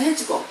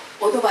용서해주고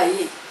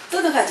오토바이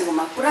뜯어가지고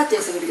막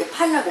부라지에서 그렇게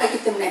팔려고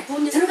했기 때문에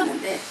돈이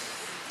들어갔는데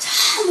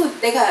전부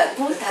내가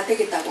돈 다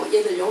되겠다고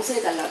얘들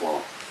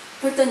용서해달라고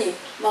그랬더니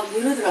막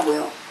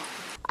이러더라고요.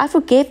 I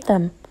forgave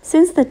them.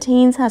 Since the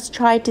teens has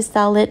tried to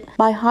sell it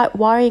by hot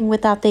wiring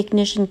without the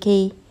ignition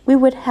key, we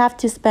would have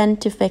to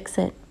spend to fix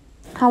it.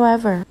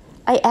 However,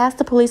 I asked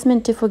the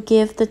policeman to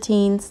forgive the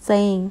teens,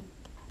 saying,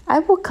 I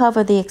will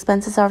cover the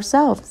expenses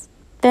ourselves.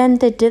 Then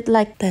they did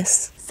like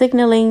this,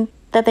 signaling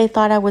that they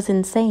thought I was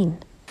insane.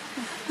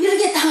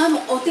 이렇게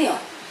당하면 어때요?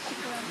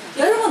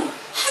 여러분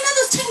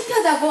하나도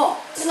창피하다고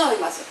생각하지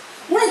마세요.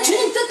 오늘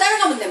주님 뜻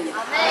따라가면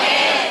됩니다.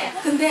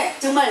 근데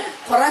정말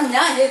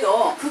돌았냐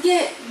해도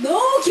그게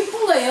너무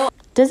기쁜 거예요.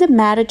 Does it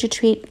matter to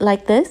treat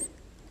like this?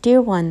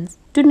 Dear ones,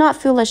 do not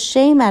feel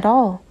ashamed at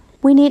all.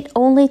 We need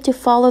only to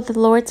follow the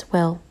Lord's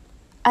will.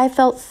 I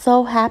felt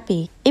so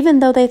happy, even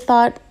though they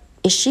thought,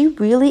 is she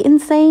really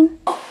insane?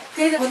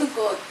 그래서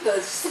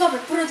그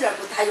수갑을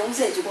풀어주라고 다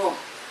용서해주고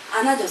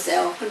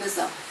안아줬어요.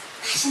 그러면서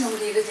다시는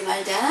우리 이러지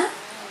말자.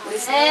 우리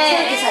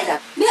새롭게 살자.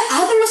 내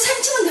아들로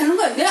삼치면 되는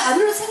거예요. 내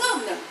아들로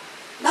생각하면 되는 거예요.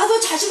 나도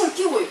자식을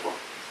키우고 있고.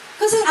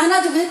 그래서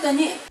안아주고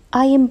했더니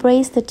I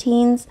embraced the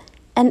teens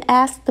and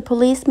asked the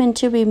policeman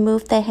to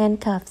remove their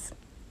handcuffs.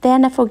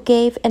 Then I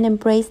forgave and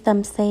embraced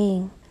them,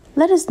 saying,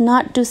 let us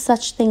not do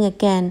such thing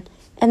again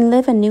and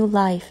live a new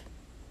life.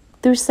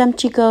 Through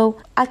Semchigo,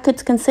 I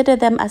could consider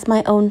them as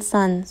my own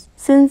sons,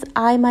 since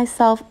I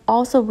myself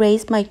also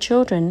raised my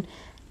children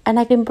and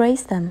I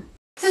embraced them.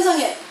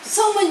 세상에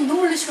성모님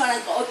눈물 흘리시고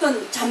하니까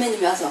어떤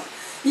자매님이 와서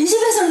이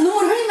집에서는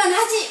눈물 흘릴만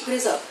하지.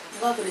 그래서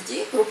누가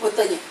그러지? 그러고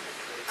봤더니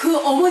그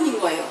어머니인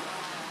거예요.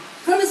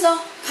 그러면서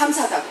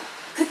감사하다고.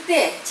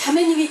 그때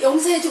자매님이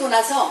용서해주고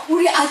나서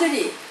우리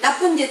아들이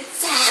나쁜 짓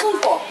싹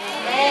끊고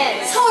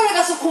서울에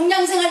가서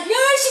공양생활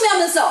열심히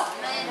하면서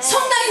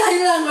성당에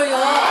다니라는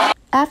거예요.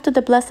 After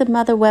the Blessed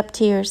Mother wept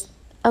tears,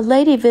 a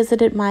lady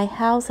visited my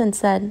house and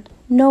said,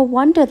 no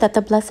wonder that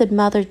the Blessed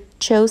Mother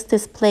chose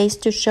this place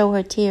to show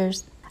her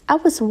tears. I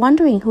was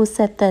wondering who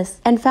said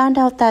this and found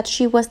out that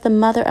she was the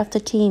mother of the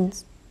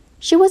teens.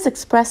 She was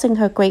expressing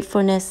her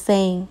gratefulness,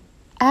 saying,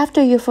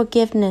 after your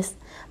forgiveness,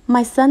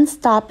 my son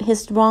stopped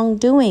his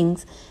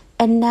wrongdoings,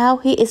 and now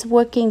he is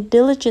working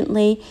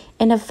diligently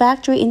in a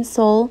factory in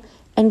Seoul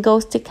and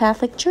goes to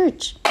Catholic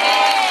Church.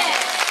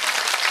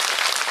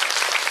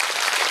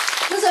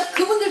 그래서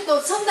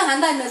그분들도 성당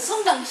안 다니는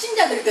성당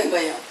신자들이 된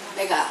거예요.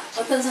 내가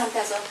어떤 사람한테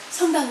와서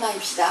성당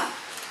다닙시다.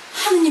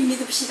 하느님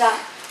믿읍시다.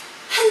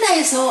 한다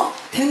해서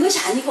된 것이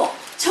아니고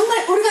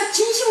정말 우리가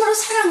진심으로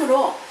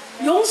사랑으로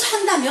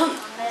용서한다면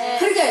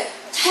그렇게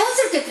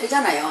자연스럽게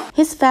되잖아요.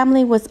 His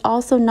family was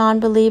also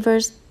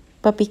non-believers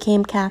but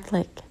became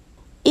Catholic.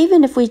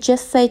 Even if we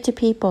just say to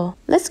people,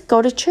 let's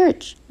go to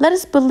church, let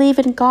us believe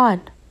in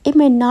God, it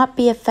may not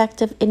be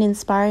effective in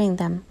inspiring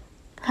them.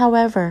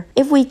 However,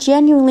 if we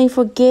genuinely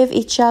forgive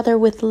each other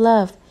with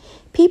love,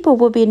 people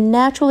will be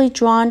naturally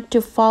drawn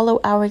to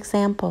follow our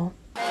example.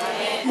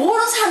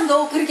 모르는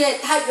사람도 그렇게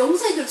다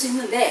용서해 줄 수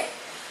있는데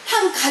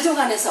한 가족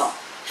안에서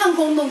한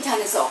공동체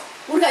안에서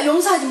우리가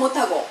용서하지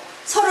못하고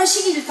서로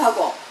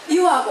시기질투하고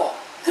미워하고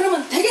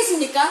그러면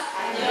되겠습니까?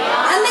 아니요.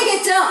 안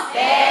되겠죠?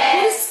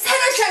 네. 우리 새로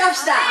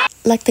시작합시다.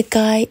 Like the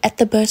guy at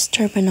the bus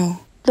terminal.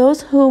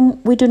 Those whom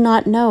we do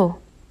not know,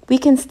 we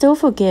can still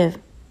forgive.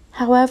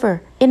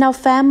 However, in our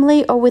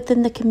family or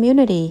within the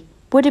community,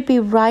 would it be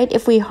right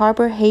if we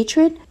harbor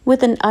hatred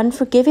with an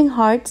unforgiving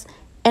heart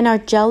and are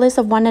jealous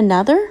of one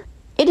another?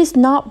 It is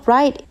not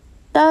right.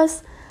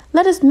 Thus,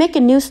 let us make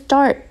a new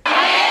start.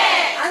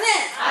 아멘.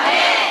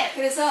 아멘.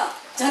 그래서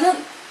저는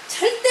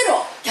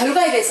절대로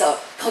결과에 대해서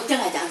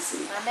걱정하지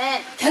않습니다.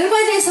 아멘.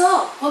 결과에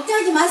대해서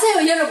걱정하지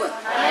마세요, 여러분.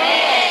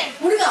 아멘.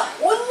 우리가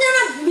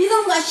온전한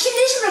믿음과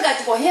신뢰심을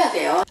가지고 해야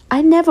돼요. I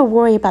never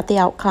worry about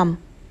the outcome.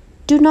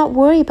 Do not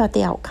worry about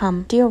the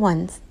outcome, dear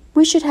ones.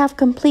 We should have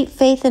complete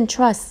faith and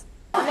trust.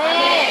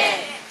 아멘.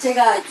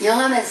 제가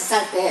영암에서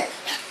살 때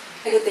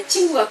그때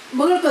친구가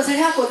먹을 것을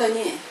해갖고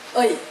오더니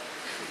어이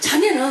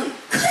자네는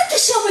그렇게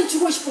시험을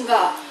주고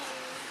싶은가?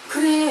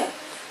 그래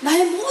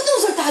나의 모든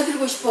것을 다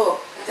드리고 싶어.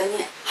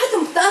 그랬더니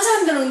하여튼 딴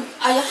사람들은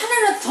아예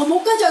하나라도 더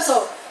못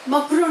가져와서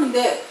막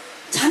그러는데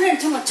자네는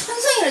정말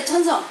천성이래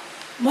천성.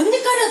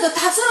 뭔니까라도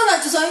다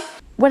썰어놔 주소.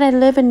 When I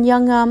lived in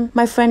Yeongam,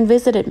 my friend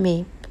visited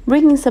me,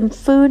 bringing some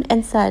food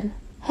and said,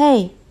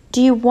 hey,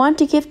 do you want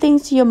to give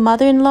things to your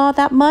mother-in-law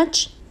that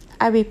much?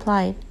 I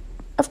replied,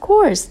 of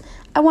course,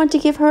 I want to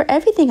give her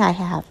everything I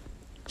have.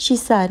 She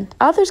said,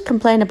 others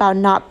complain about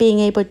not being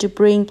able to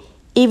bring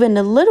even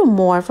a little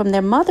more from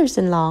their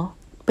mothers-in-law.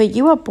 But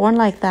you are born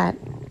like that.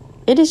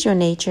 It is your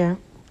nature.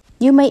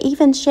 You may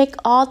even shake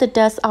all the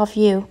dust off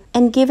you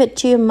and give it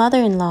to your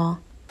mother-in-law.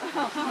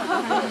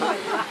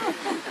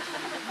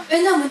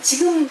 왜냐하면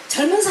지금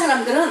젊은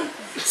사람들은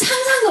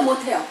상상도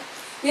못해요.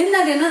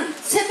 옛날에는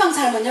새빵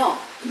살면요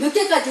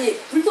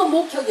늦게까지 불도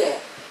못 켜게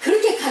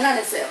그렇게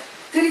가난했어요.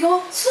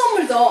 그리고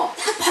수돗물도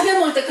딱 밥에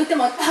먹을 때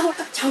그때만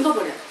딱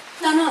잠가버려요.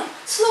 나는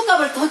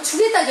수도값을 더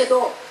주겠다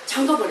해도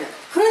잠가버려요.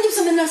 그런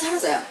집에서 맨날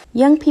살았어요.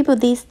 Young people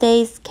these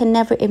days can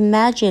never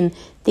imagine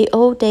the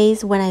old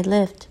days when I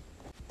lived.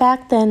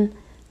 Back then,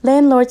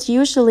 landlords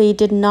usually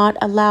did not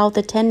allow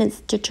the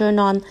tenants to turn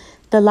on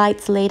the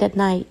lights late at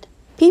night.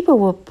 People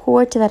were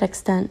poor to that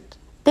extent.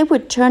 They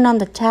would turn on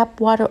the tap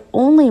water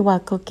only while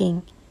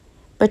cooking,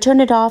 but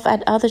turn it off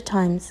at other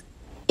times.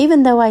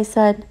 Even though I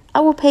said, I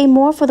will pay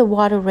more for the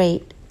water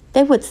rate,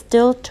 they would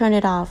still turn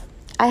it off.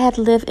 I had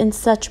lived in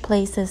such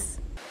places.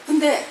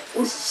 근데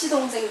우리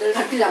시동생들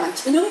가르치려면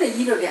저녁에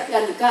일을 해야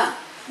하니까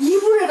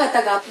이불을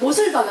갖다가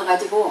못을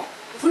박아가지고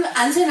불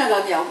안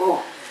새나가게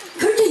하고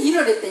그렇게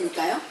일을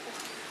했다니까요.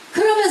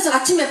 그러면서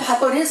아침에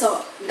밥을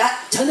해서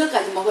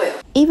저녁까지 먹어요.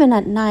 Even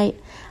at night,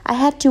 I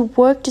had to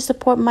work to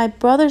support my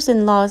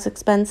brothers-in-law's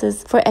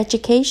expenses for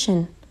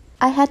education.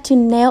 I had to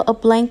nail a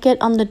blanket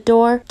on the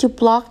door to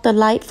block the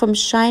light from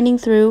shining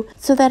through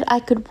so that I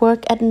could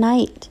work at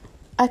night.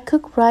 I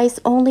cook rice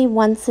only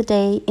once a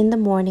day in the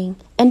morning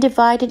and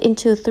divide it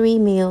into 3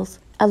 meals,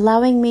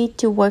 allowing me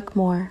to work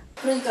more.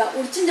 그러니까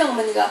우리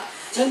친정어머니가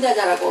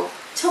전자자라고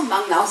처음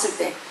막 나왔을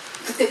때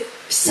그때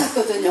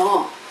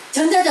비쌌거든요.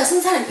 전자자 쓴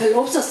사람이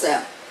별로 없었어요.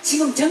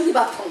 지금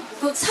전기밥통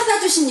그거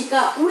사다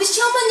주시니까 우리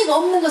시어머니가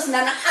없는 것은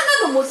나는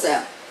하나도 못 써요.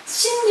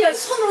 심지어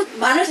손으로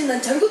마늘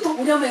씻는 절구통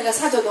우리 어머니가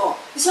사줘도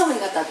시어머니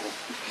갖다 주고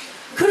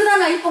그러다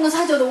나 이쁜 거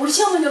사줘도 우리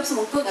시어머니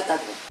없으면 그거 갖다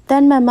주고.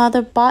 Then my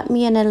mother bought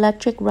me an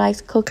electric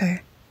rice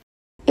cooker.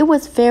 It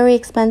was very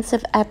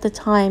expensive at the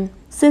time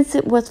since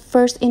it was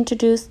first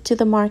introduced to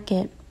the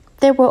market.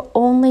 There were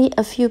only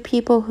a few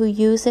people who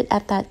used it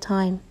at that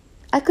time.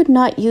 I could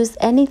not use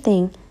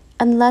anything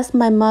unless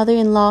my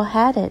mother-in-law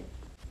had it.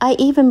 I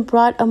even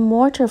brought a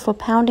mortar for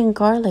pounding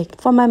garlic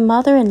for my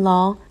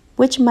mother-in-law,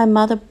 which my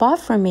mother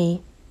bought for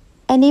me.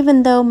 And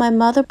even though my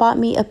mother bought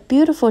me a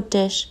beautiful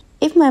dish,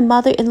 if my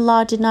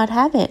mother-in-law did not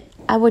have it,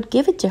 I would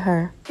give it to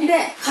her.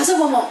 근데 가서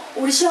보면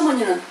우리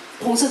시어머니는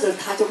동서들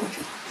다 줘버려.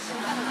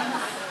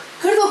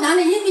 그래도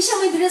나는 이미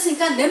시어머니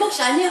드렸으니까 내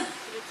몫이 아니야.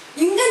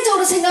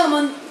 인간적으로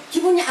생각하면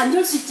기분이 안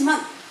좋을 수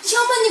있지만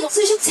시어머니가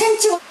쓰신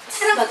생치고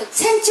사랑받은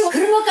생치고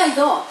그런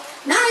것까지도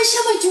나는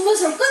시어머니 준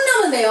것으로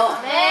끝나면 돼요.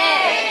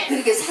 네.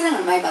 그렇게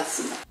사랑을 많이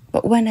받습니다.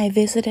 But when I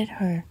visited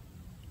her,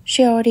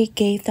 she already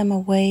gave them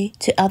away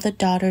to other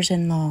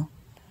daughters-in-law.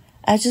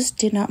 I just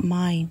did not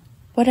mind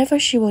whatever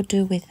she will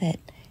do with it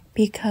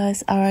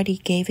because I already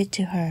gave it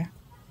to her.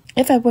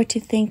 If I were to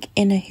think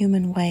in a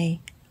human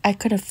way, I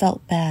could have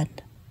felt bad.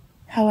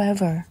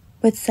 However,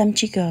 with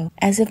Semchigo,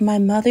 as if my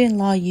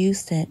mother-in-law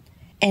used it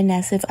and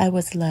as if I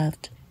was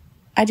loved,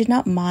 I did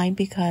not mind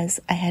because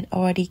I had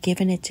already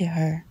given it to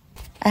her.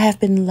 I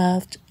have been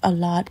loved a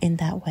lot in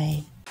that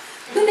way.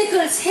 근데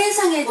그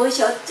세상에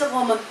무엇이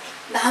어쩌면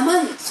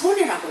나만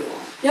손해라고요.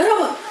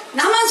 여러분,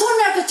 나만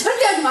손해할 거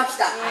절대 하지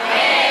맙시다.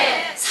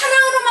 네.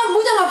 사랑으로만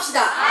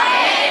무장합시다.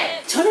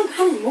 네. 저는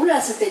하나님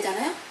몰랐을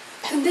때잖아요.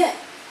 근데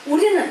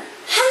우리는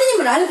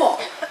하나님을 알고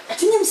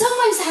주님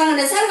성만이 사랑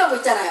안에 살아가고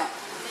있잖아요.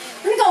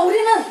 그러니까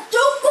우리는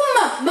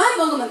조금만 많이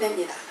먹으면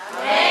됩니다.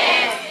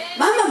 네.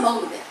 맘만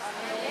먹으면 돼요.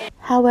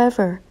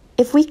 However,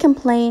 if we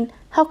complain,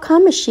 how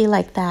come is she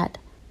like that?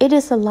 It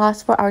is a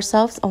loss for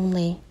ourselves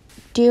only.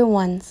 Dear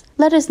ones,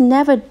 let us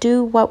never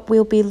do what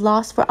will be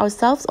lost for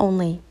ourselves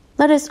only.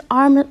 Let us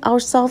arm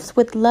ourselves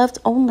with love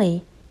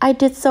only. I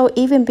did so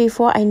even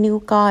before I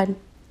knew God.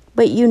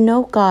 But you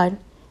know God,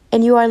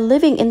 and you are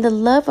living in the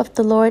love of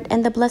the Lord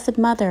and the Blessed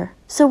Mother.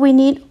 So we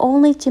need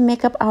only to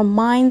make up our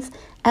minds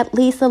at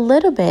least a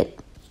little bit.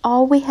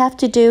 All we have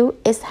to do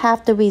is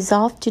have the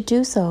resolve to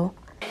do so.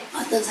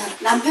 어떤 사람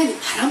남편이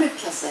바람을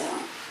피웠어요.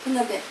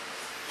 근데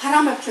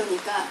바람을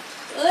피우니까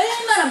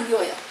얼마나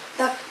미워요.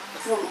 딱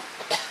그러면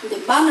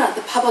이제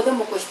마누라한테 밥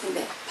얻어먹고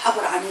싶은데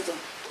밥을 안 해줘.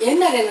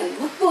 옛날에는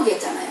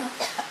묵부엌이었잖아요.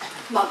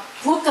 막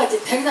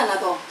부엌까지 데려다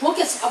놔도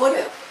부엌에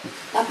싸버려요.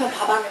 남편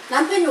밥 안 해.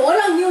 남편이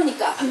워낙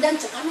미우니까 감단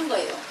척 하는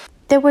거예요.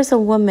 There was a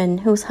woman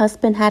whose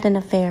husband had an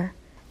affair.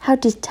 How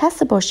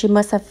detestable she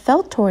must have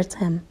felt towards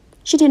him.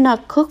 She did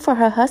not cook for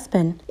her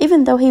husband,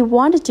 even though he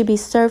wanted to be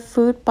served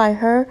food by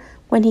her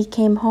when he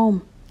came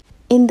home.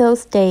 In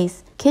those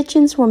days,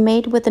 kitchens were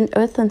made with an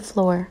earthen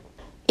floor.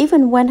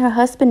 Even when her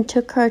husband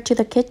took her to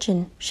the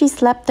kitchen, she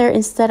slept there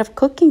instead of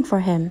cooking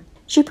for him.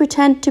 She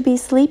pretended to be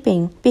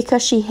sleeping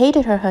because she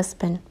hated her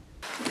husband.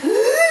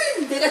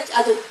 내가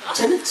아주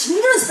저는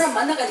징그러운 사람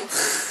만나가지고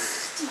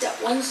진짜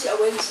원수야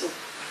원수.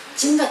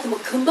 지금 같으면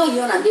금방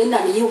이혼한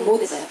옛날에 이혼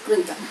못했어요.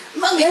 그러니까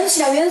막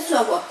왼수야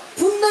왼수하고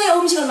분노의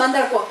음식을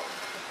만들고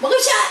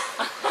먹으셔.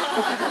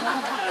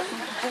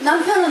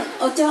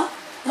 남편은 어쩌?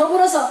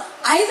 더불어서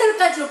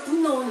아이들까지도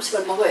분노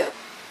음식을 먹어요.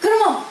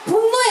 그러면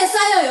분노에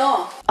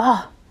쌓여요.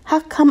 Oh,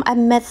 how come I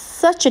met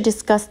such a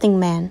disgusting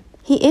man?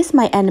 He is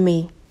my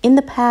enemy. In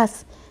the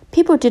past,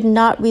 people did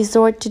not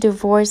resort to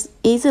divorce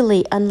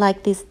easily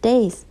unlike these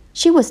days.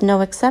 She was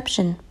no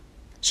exception.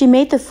 She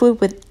made the food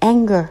with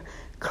anger,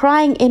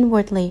 crying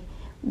inwardly,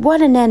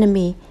 "What an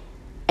enemy!"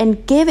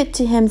 and gave it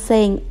to him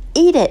saying,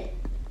 "Eat it."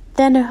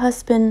 Then her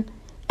husband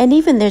and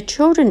even their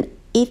children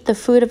eat the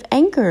food of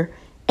anger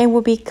and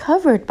will be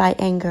covered by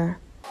anger.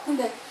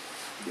 근데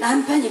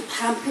남편이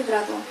바람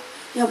피더라도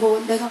여보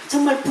내가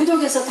정말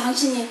부족해서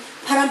당신이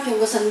바람 핀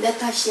것은 내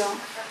탓이요.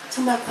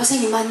 정말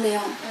고생이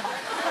많네요.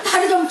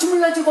 다리 좀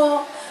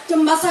주물러주고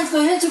좀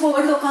마사지도 해주고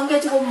머리도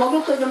감겨주고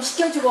목욕도 좀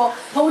시켜주고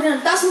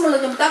겨울에는 따뜻한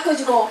물로 좀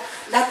닦아주고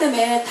나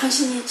때문에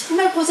당신이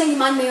정말 고생이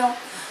많네요.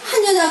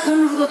 한 여자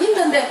거느리도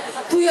힘든데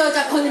두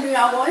여자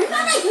거느리라고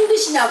얼마나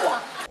힘드시냐고.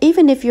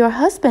 Even if your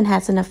husband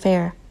has an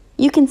affair,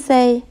 you can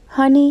say,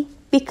 honey,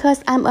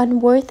 because I'm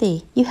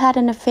unworthy, you had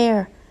an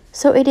affair,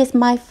 so it is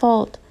my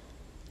fault.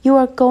 You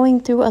are going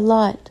through a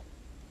lot.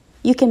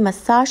 You can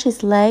massage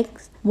his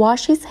legs,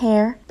 wash his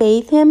hair,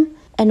 bathe him,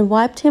 and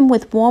wipe him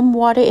with warm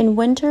water in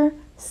winter,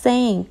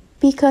 saying,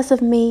 because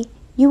of me,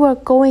 you are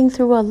going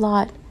through a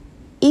lot.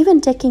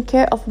 Even taking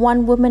care of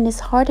one woman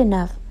is hard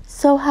enough.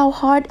 So how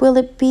hard will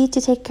it be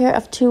to take care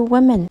of two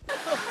women?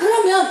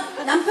 그러면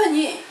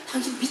남편이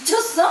당신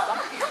미쳤어?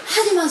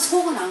 하지만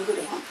속은 안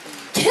그래요.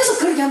 계속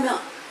그렇게 하면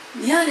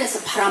미안해서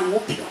바람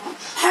못 피워.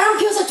 바람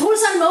피워서 좋을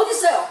사람이 어디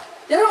있어요?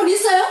 여러분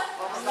있어요?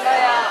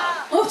 없어요.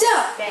 없죠?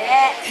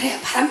 네. 그래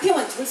바람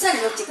피우면 좋을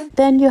사람이 없지.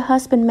 Then your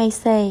husband may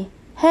say,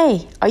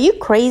 hey, are you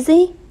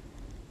crazy?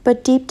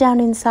 But deep down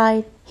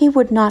inside, he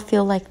would not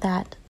feel like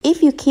that.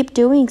 If you keep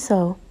doing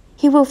so,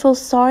 he will feel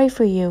sorry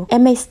for you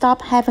and may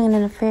stop having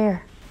an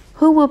affair.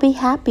 Who will be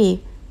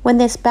happy when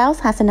their spouse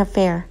has an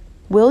affair?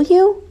 Will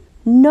you?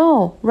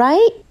 No,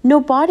 right?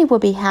 Nobody will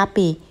be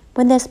happy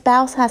when their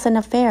spouse has an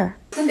affair.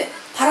 근데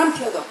바람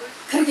피워도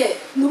그렇게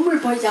눈물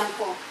보이지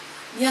않고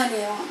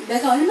미안해요.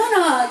 내가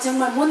얼마나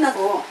정말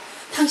못나고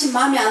당신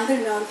마음에 안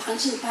들면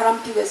당신이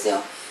바람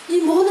피우겠어요. 이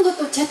모든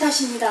것도 제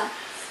탓입니다.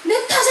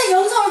 내 탓의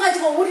영성을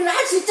가지고 우리는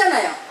할 수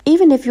있잖아요.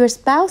 Even if your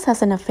spouse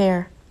has an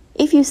affair,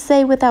 if you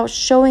say without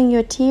showing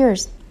your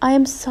tears, I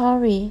am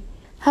sorry.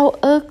 How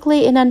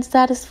ugly and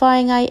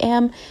unsatisfying I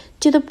am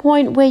to the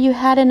point where you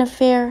had an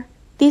affair.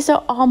 These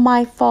are all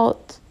my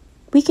fault.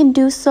 We can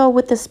do so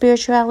with the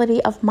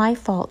spirituality of my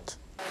fault.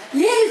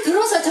 예를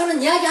들어서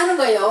저는 이야기하는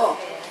거예요.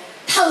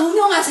 다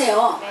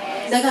응용하세요.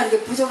 내가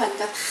이렇게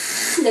부족하니까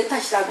다 내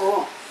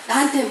탓이라고.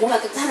 나한테 뭔가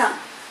좀 사랑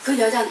그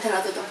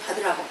여자한테라도 좀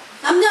받으라고.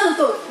 남자는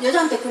또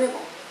여자한테 그러고.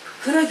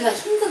 그러기가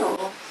힘들어.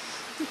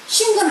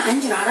 쉬운 건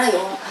아닌 줄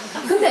알아요.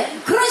 근데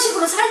그런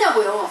식으로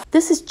살자고요.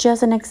 This is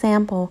just an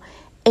example,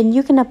 and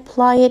you can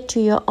apply it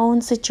to your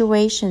own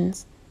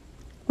situations.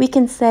 We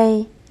can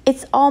say,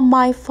 it's all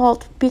my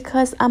fault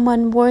because I'm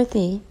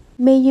unworthy.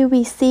 May you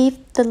receive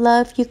the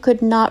love you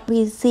could not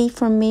receive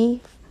from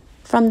me,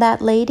 from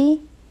that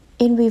lady.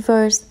 In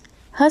reverse,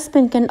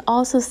 husband can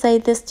also say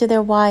this to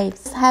their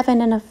wives,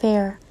 having an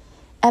affair.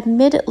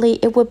 Admittedly,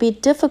 it would be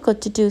difficult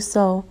to do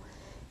so,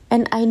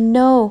 and I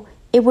know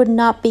it would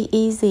not be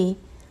easy,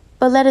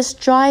 but let us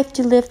strive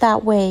to live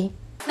that way.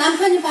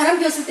 남편이 바람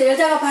피웠을 때,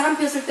 여자가 바람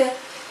피웠을 때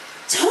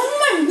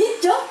정말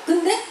믿죠?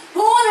 근데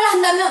봉헌을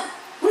한다면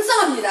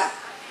불쌍합니다.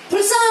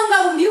 불쌍한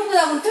거하고 미운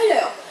거하고는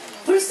틀려요.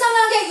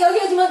 불쌍하게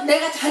여겨주면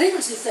내가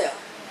잘해줄 수 있어요.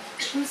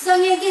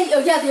 불쌍하게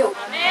여겨야 돼요.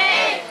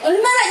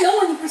 얼마나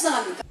영혼이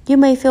불쌍합니까? You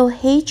may feel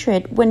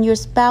hatred when your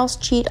spouse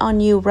cheat on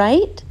you,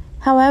 right?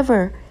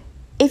 However,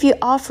 if you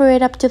offer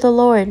it up to the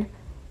Lord,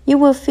 you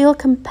will feel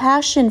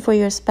compassion for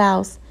your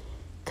spouse.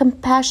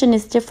 Compassion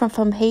is different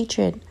from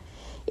hatred.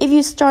 If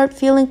you start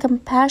feeling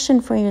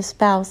compassion for your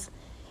spouse,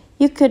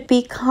 you could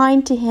be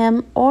kind to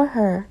him or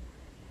her.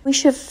 We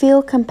should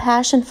feel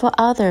compassion for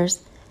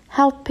others.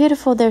 How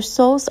pitiful their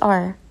souls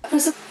are.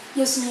 그래서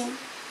예수님,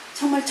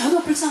 정말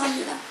저도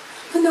불쌍합니다.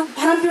 근데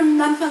바람 피우는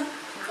남편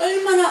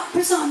얼마나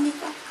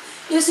불쌍합니까?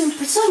 예수님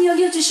불쌍히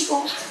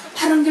여겨주시고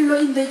바른 길로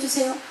인도해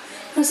주세요.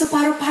 그래서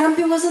바로 바람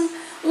피운 것은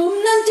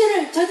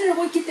음란죄를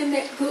저지르고 있기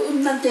때문에 그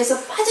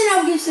음란죄에서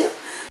빠져나오게 해주세요.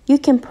 You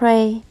can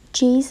pray,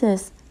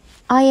 Jesus,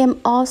 I am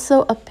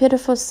also a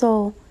pitiful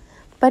soul,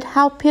 but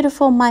how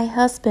pitiful my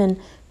husband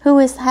who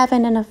is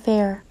having an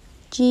affair.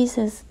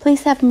 Jesus,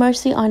 please have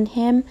mercy on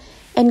him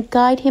and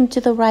guide him to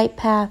the right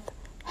path.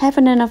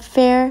 Having an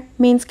affair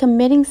means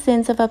committing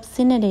sins of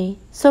obscenity,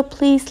 so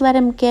please let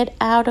him get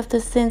out of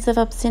the sins of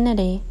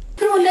obscenity.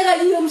 그리고 내가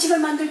이 음식을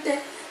만들 때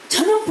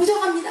저는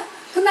부족합니다.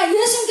 그러나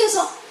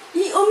예수님께서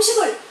이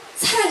음식을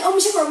사랑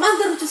음식으로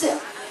만들어 주세요.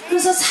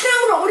 그래서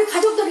사랑으로 우리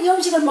가족들이 이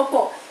음식을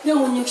먹고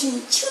영혼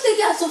육신이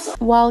치유되게 하소서.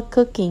 While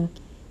cooking,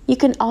 you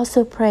can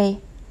also pray,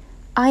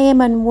 I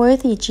am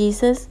unworthy,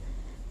 Jesus.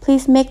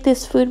 Please make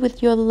this food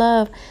with your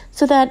love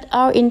so that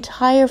our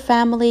entire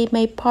family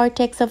may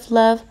partake of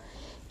love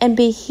and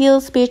be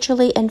healed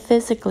spiritually and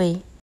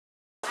physically.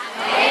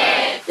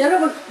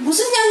 여러분,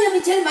 무슨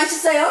양념이 제일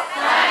맛있어요?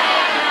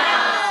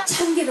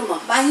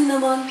 참기름은 많이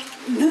넣으면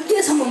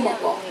느끼해서 못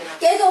먹고,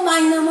 깨도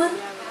많이 넣으면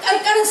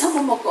깔깔해서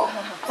못 먹고,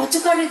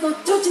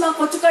 고춧가루도 좋지만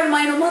고춧가루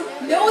많이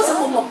넣으면 매워서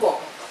못 먹고,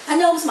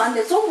 간장 없으면 안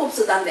돼, 소금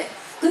없어도 안 돼.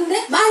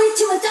 근데 많이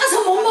치면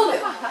짜서 못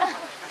먹어요.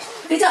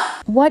 그죠?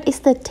 What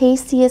is the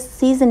tastiest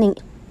seasoning?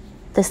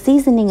 The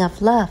seasoning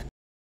of love.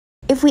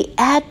 If we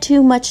add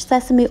too much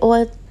sesame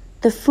oil,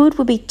 the food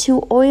will be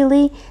too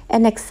oily,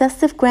 and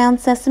excessive ground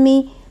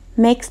sesame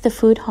makes the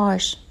food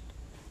harsh.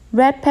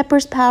 Red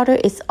pepper's powder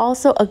is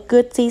also a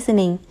good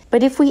seasoning,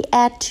 but if we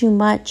add too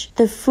much,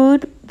 the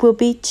food will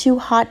be too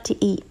hot to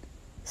eat.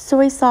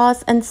 Soy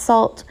sauce and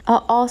salt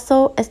are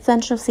also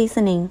essential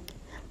seasoning,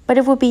 but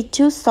it will be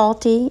too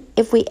salty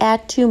if we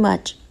add too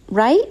much,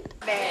 right?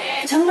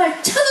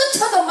 정말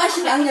쳐도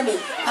맛있는 양념이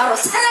바로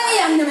사랑의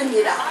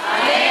양념입니다.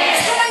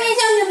 사랑의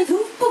양념이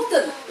듬뿍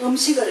든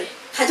음식을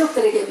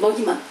가족들에게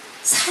먹이면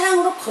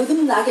사랑으로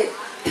거듭나게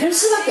될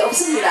수밖에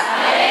없습니다.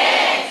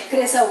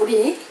 그래서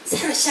우리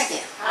새로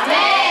시작해요.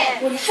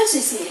 우리 할 수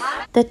있습니다.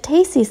 The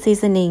tasty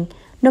seasoning,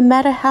 no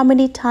matter how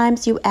many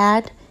times you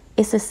add,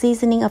 is a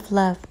seasoning of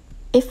love.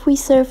 If we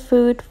serve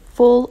food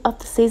full of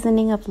the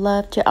seasoning of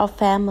love to our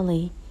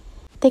family,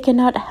 they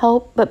cannot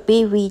help but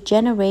be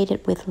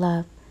regenerated with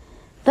love.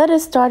 Let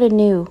us start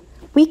anew.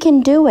 We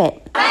can do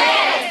it.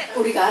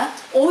 우리가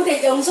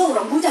 5대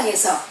영성으로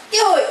무장해서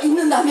깨어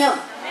있는다면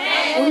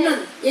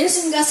우리는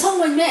예수님과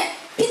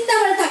성모님의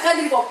피땀을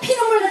닦아드리고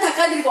피눈물을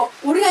닦아드리고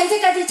우리가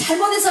이제까지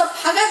잘못해서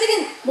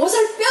박아들인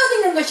못을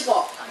빼어드리는 것이고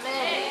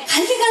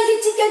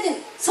갈기갈기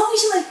찢겨진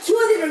성심을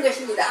기워드리는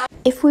것입니다.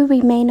 If we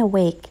remain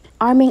awake,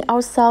 arming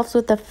ourselves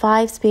with the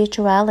 5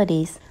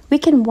 spiritualities, we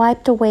can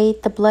wipe away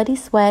the bloody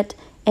sweat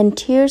and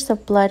tears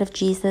of blood of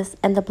Jesus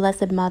and the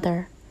Blessed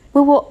Mother.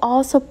 We will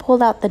also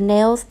pull out the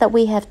nails that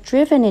we have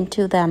driven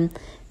into them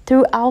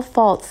through our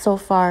faults so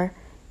far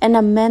and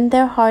amend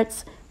their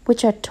hearts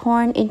which are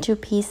torn into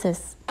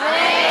pieces.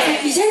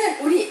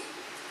 이제는 우리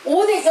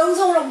 5대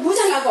영성으로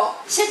무장하고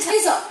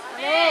실천해서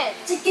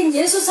찢긴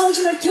예수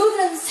성심을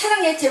기울이는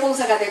사랑의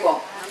재봉사가 되고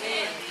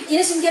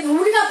예수님께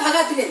우리가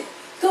박아들인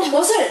그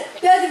못을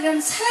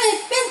빼어드리는 사랑의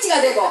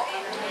벤치가 되고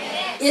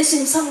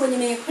예수님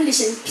성모님이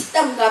흘리신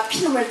피땀과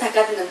피눈을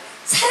닦아드리는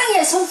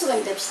사랑의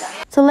손수건이 됩시다.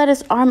 So let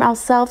us arm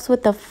ourselves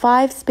with the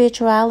 5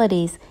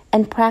 spiritualities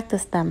and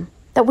practice them,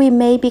 that we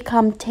may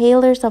become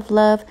tailors of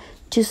love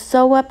to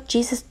sew up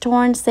Jesus'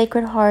 torn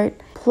sacred heart,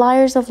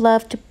 pliers of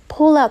love to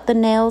pull out the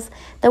nails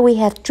that we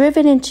have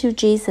driven into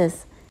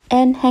Jesus,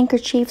 and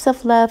handkerchiefs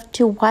of love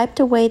to wipe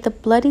away the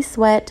bloody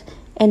sweat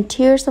and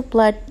tears of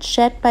blood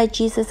shed by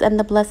Jesus and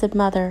the Blessed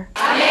Mother.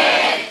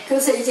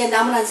 그래서 이제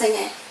남은 한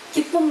생에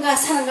기쁨과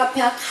사랑과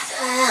평화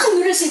가득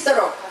누릴 수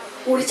있도록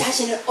우리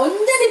자신을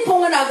온전히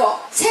봉헌하고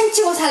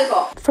셈치고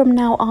살고 From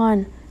now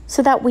on,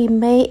 so that we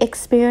may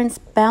experience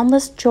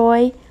boundless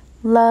joy,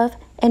 love,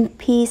 and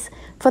peace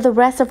for the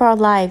rest of our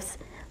lives,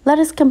 let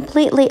us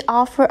completely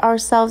offer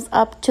ourselves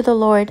up to the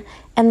Lord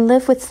and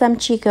live with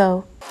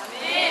Semchigo.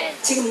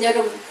 지금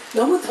여러분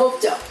너무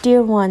덥죠?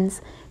 Dear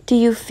ones, do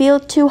you feel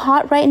too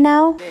hot right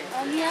now?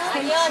 아멘.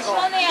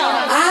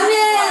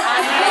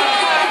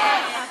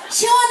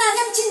 시원한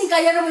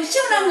햄치니까 여러분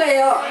시원한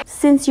거예요.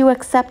 Since you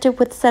accept it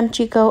with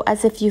Semchigo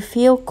as if you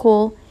feel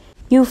cool,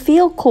 you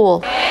feel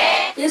cool.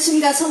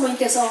 예수님과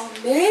성모님께서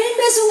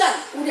매 순간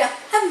우리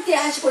함께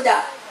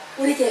하시고자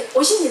우리에게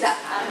오십니다.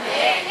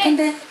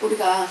 근데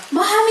우리가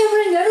마음의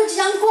문을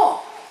열어주지 않고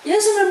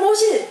예수님을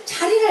모실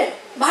자리를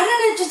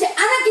마련해 주지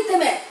않았기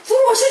때문에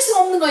들어오실 수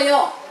없는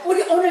거예요.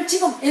 우리 오늘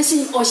지금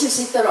예수님 오실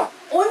수 있도록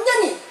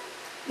온전히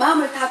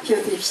마음을 다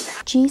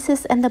비워드립시다.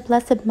 Jesus and the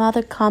Blessed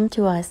Mother come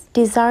to us,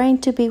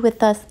 desiring to be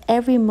with us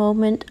every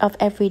moment of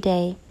every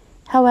day.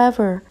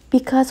 However,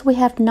 because we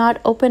have not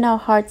opened our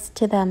hearts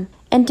to them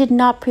and did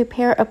not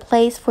prepare a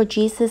place for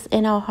Jesus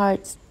in our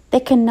hearts,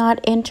 they cannot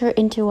enter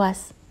into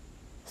us.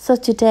 So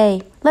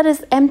today, let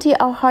us empty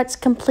our hearts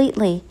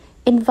completely,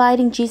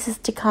 inviting Jesus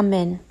to come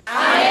in.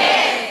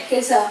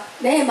 그래서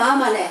내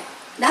마음 안에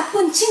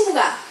나쁜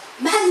친구가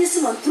만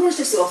있으면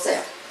들어오실 수가 없어요.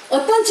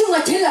 어떤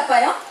친구가 제일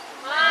나빠요?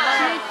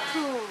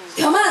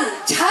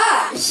 교만,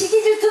 자,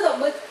 시기 질투도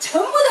뭐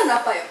전부 다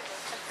나빠요.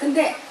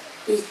 근데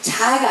이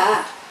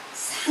자가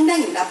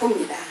상당히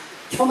나쁩니다.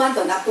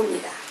 교만도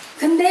나쁩니다.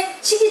 근데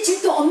시기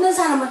질투 없는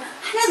사람은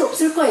하나도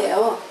없을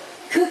거예요.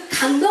 그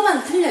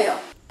강도만 틀려요.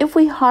 If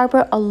we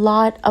harbor a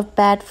lot of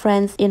bad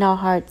friends in our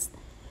hearts,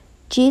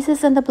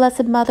 Jesus and the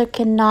Blessed Mother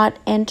cannot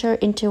enter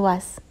into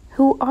us.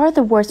 Who are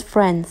the worst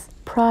friends?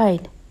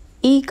 Pride,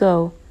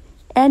 ego,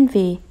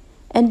 envy,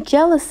 and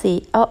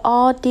jealousy are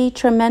all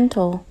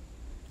detrimental.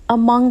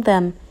 Among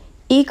them,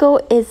 ego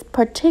is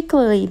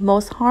particularly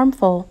most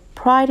harmful.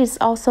 Pride is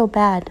also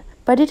bad,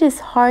 but it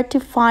is hard to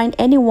find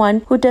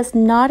anyone who does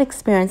not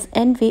experience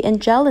envy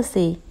and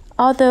jealousy,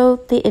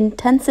 although the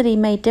intensity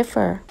may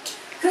differ.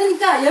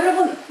 그러니까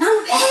여러분, 난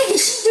왜 이렇게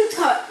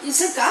시질투가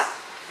있을까?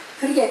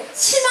 그렇게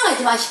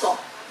실망하지 마시고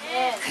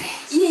그래,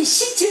 이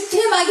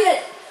시질투의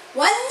마귀를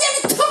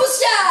완전히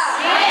쳐부수자.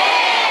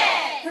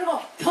 그리고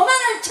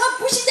교만을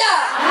쳐부시자.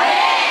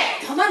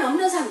 교만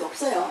없는 사람도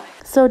없어요.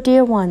 So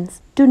dear ones,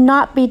 do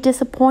not be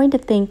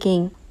disappointed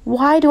thinking,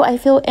 why do I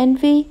feel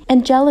envy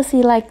and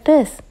jealousy like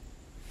this?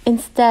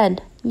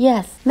 Instead,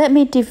 yes, let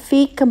me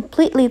defeat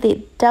completely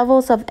the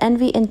devils of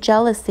envy and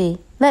jealousy.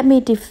 Let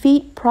me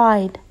defeat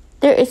pride.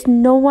 There is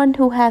no one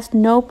who has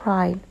no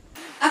pride.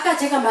 아까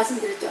제가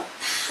말씀드렸죠.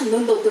 다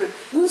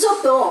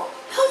눈썹도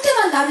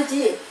형태만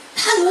다르지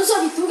다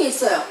눈썹이 2개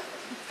있어요.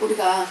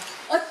 우리가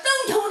어떤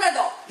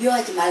경우라도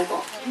미워하지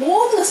말고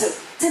모든 것을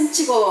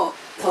셈치고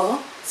더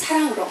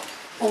사랑으로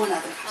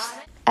봉헌하도록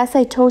합시다. As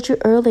I told you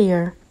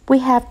earlier, we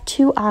have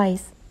two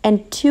eyes,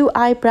 and two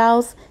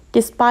eyebrows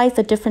despise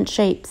the different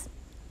shapes.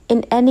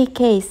 In any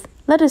case,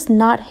 let us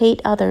not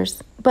hate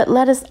others, but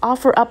let us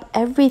offer up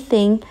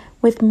everything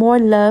with more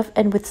love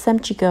and with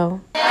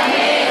Semchigo.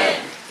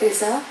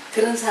 그래서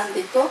그런 사람도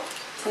있고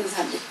저런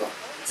사람도 있고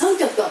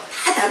성격도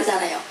다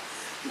다르잖아요.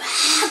 막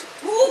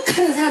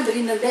욱하는 사람들이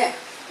있는데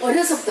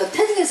어려서부터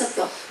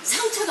태중에서부터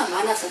상처가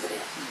많아서 그래요.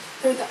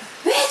 그러니까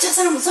왜 저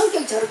사람은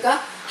성격이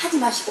저럴까 하지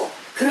마시고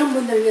그런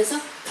분들을 위해서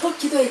더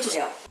기도해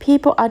주세요.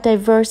 People are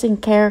diverse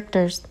in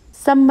characters.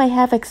 Some may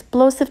have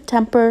explosive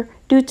temper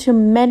due to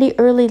many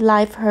early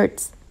life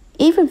hurts,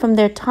 even from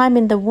their time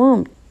in the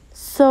womb.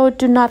 So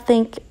do not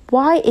think,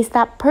 why is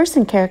that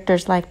person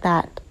characters like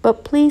that?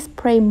 But please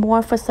pray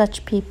more for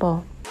such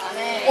people.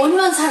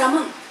 온유한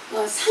사람은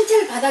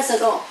상처를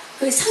받았어도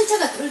그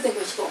상처가 덜 된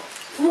것이고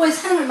부모의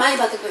사랑을 많이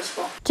받은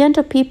것이고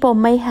Gentle people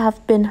may have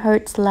been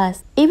hurt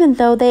less, even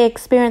though they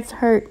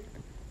experienced hurt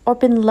or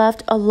been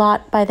loved a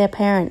lot by their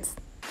parents.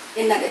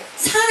 옛날에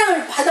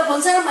사랑을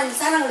받아본 사람만이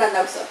사랑을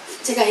한다고 해서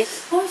제가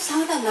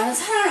이상하다 나는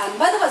사랑을 안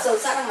받아봐서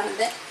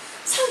사랑하는데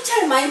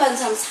상처를 많이 받은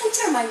사람은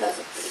상처를 많이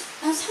받아서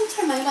난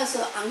상처를 많이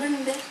받아서 안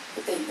그러는데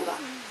그때 누가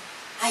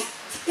아이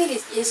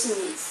특별히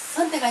예수님이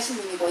선택하신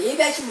분이고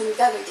예배하신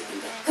분이다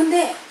그랬는데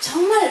근데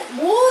정말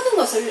모든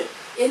것을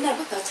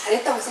옛날부터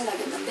잘했다고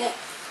생각했는데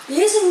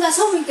예수님과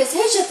성령께서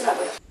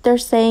해주셨더라고요. Their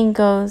saying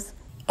goes,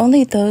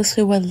 only those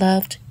who were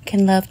loved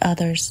can love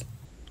others.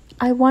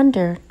 I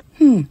wondered,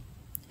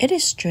 it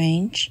is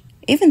strange.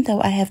 Even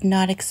though I have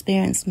not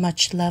experienced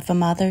much love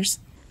from others,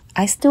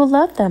 I still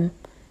love them.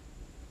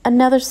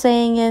 Another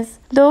saying is,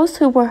 those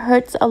who were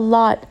hurt a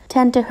lot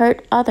tend to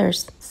hurt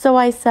others. So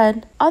I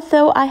said,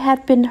 although I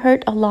had been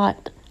hurt a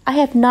lot, I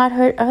have not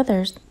hurt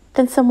others.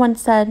 Then someone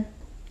said,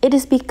 it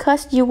is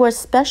because you were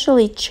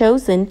specially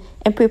chosen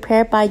and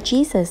prepared by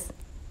Jesus.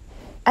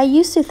 I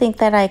used to think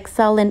that I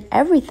excel in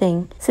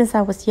everything since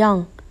I was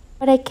young,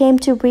 but I came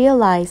to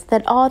realize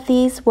that all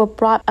these were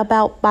brought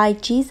about by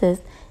Jesus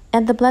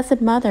and the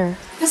Blessed Mother.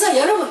 그래서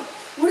여러분,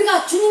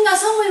 우리가 주님과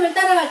성모님을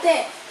따라갈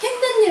때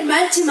힘든 일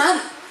많지만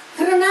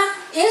그러나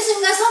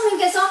예수님과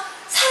성령께서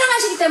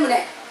사랑하시기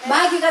때문에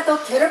마귀가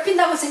더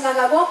괴롭힌다고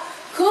생각하고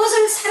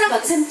그것을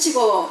사랑하고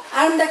셈치고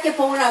아름답게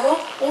봉헌하고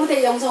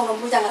 5대 영성으로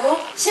무장하고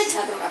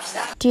실천하도록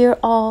합시다. Dear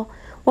all,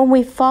 when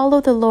we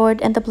follow the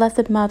Lord and the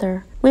Blessed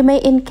Mother, we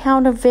may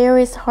encounter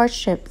various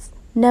hardships.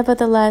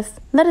 Nevertheless,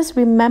 let us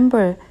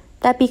remember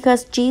that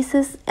because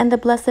Jesus and the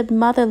Blessed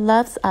Mother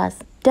loves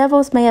us,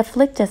 devils may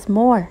afflict us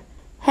more.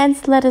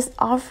 Hence, let us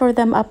offer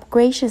them up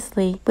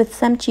graciously with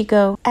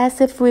Semchigo as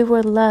if we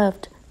were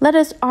loved. Let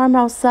us arm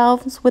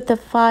ourselves with the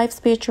 5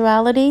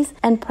 spiritualities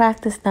and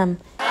practice them.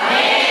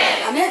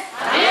 아멘. 아멘.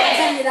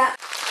 감사합니다.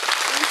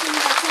 예수님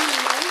같은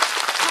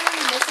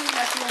사랑의 메시지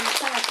말씀을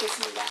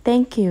묵상하겠습니다.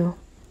 Thank you.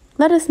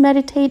 Let us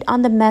meditate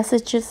on the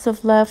messages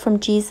of love from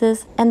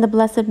Jesus and the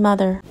Blessed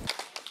Mother.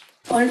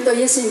 오늘도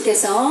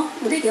예수님께서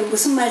우리에게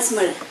무슨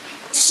말씀을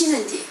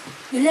주시는지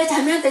율례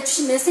자매한테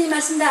주신 메시지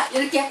말씀다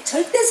이렇게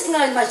절대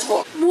생각하지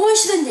마시고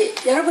무엇이든지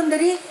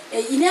여러분들이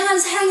임양한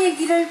사랑의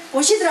길을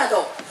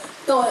보시더라도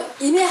또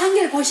임의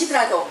한계를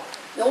보시더라도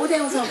 5대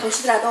영성을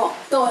보시더라도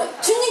또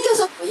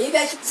주님께서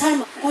예배하신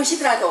삶을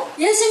보시더라도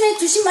예수님이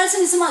주신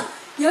말씀 있으면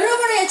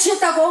여러분에게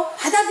주셨다고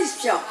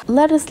받아들이십시오.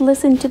 Let us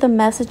listen to the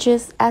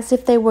messages as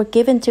if they were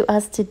given to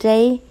us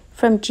today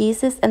from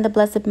Jesus and the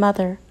Blessed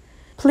Mother.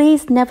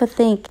 Please never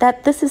think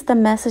that this is the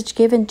message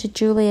given to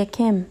Julia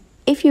Kim.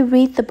 If you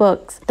read the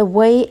books, The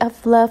Way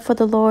of Love for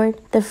the Lord,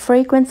 The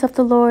Fragrance of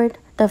the Lord,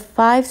 The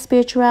 5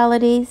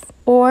 Spiritualities,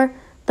 or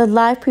The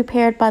Life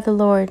Prepared by the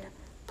Lord,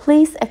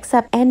 please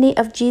accept any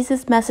of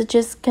Jesus'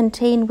 messages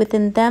contained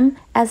within them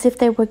as if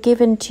they were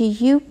given to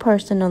you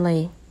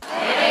personally.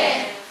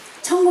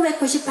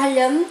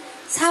 1998년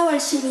 4월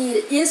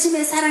 12일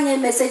예수님의 사랑의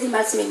메시지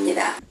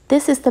말씀입니다.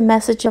 This is the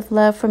message of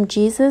love from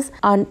Jesus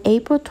on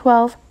April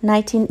 12,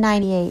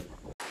 1998.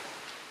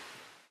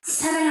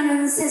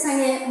 사랑하는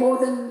세상의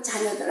모든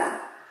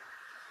자녀들아,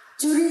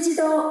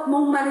 줄이지도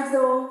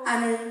목마르지도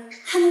않을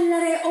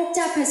하늘나라의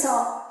옥자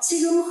앞에서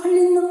지금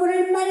흘린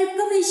눈물을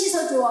말끔히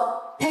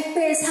씻어주어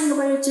 100배의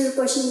상급을 줄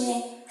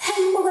것이니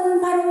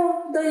행복은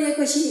바로 너희의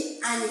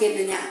것이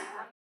아니겠느냐.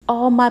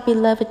 All my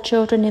beloved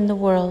children in the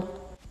world,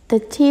 the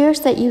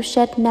tears that you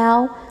shed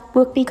now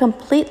will be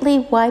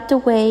completely wiped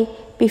away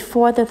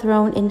before the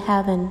throne in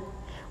heaven,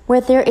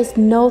 where there is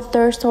no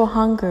thirst or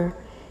hunger.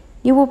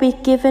 You will be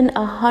given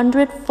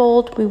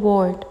 100-fold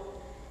reward.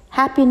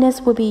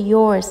 Happiness will be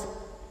yours.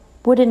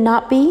 Would it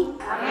not be?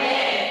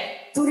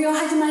 아멘.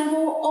 두려워하지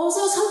말고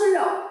어서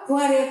서둘러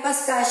부활의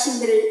파스카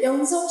신들을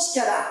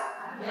영속시켜라.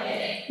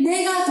 아멘.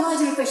 내가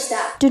도와줄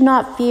것이다. Do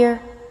not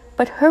fear,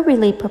 but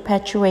hurriedly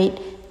perpetuate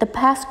the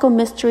Paschal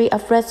mystery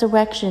of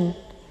resurrection.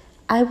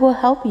 I will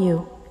help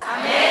you.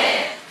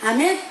 아멘.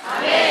 아멘.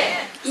 아멘.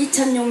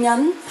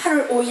 2006년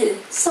 8월 5일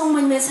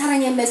성모님의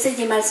사랑의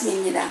메시지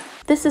말씀입니다.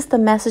 This is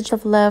the message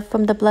of love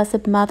from the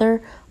Blessed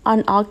Mother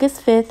on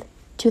August 5th,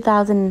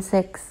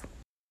 2006.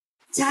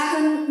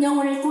 작은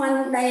영혼을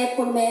통한 나의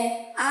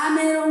부름에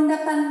아멘으로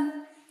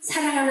응답한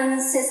사랑하는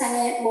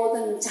세상의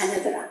모든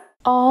자녀들아.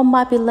 All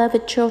my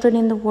beloved children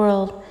in the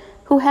world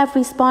who have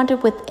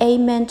responded with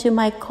amen to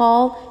my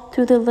call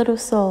through the little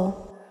soul.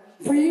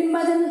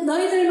 불림받은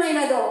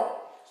너희들만이라도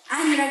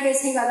안일하게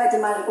생각하지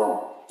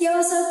말고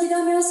깨어서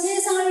기도하며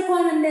세상을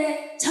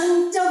구하는데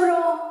전적으로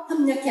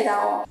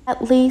협력해다오.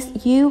 At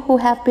least you who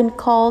have been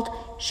called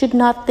should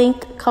not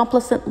think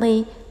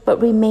complacently but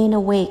remain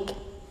awake.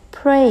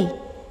 Pray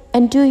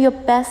and do your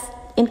best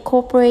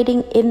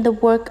incorporating in the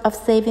work of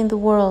saving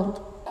the world.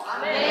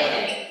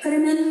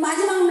 그러면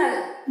마지막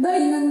날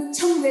너희는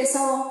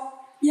천국에서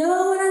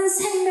영원한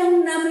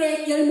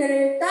생명나무의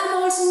열매를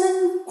따먹을 수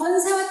있는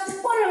권세와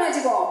특권을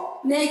가지고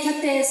내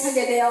곁에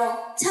서게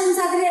되어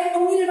천사들의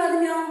옹의를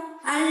받으며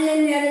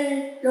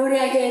알렐루야를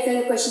노래하게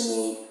될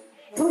것이니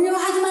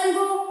두려워하지 말고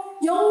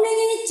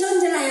용맹히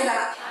전진하여라.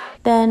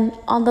 Then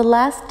on the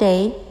last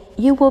day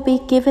you will be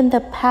given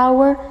the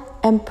power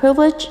and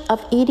privilege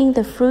of eating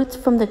the fruits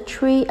from the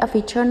tree of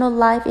eternal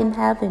life in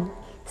heaven.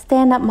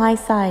 Stand at my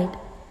side.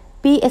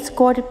 Be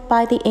escorted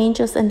by the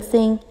angels and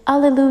sing,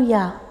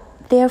 Alleluia.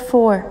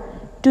 Therefore,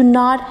 do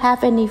not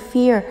have any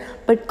fear,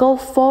 but go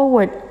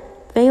forward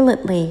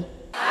valiantly.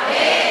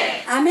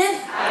 아멘.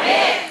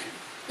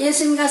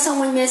 예수님과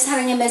성모님의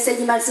사랑의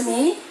메시지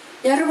말씀이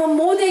여러분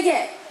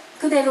모두에게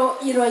그대로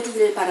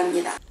이루어지길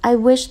바랍니다. I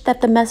wish that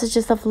the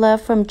messages of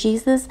love from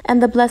Jesus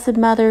and the Blessed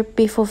Mother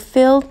be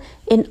fulfilled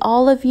in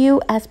all of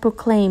you as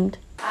proclaimed.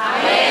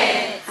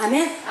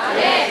 아멘.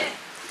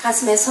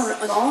 가슴에 손을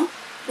얹어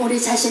우리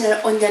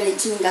자신을 온전히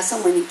주님과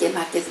성모님께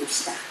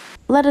맡겨둡시다.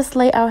 Let us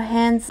lay our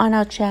hands on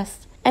our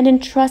chest and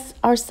entrust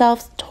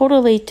ourselves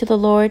totally to the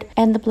Lord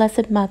and the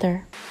Blessed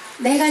Mother.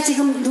 내가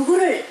지금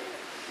누구를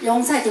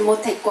용서하지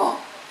못했고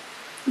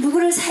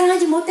누구를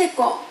사랑하지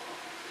못했고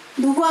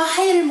누구와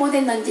화해를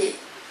못했는지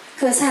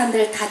그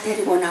사람들을 다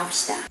데리고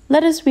나옵시다.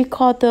 Let us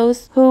recall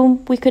those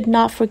whom we could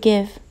not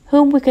forgive,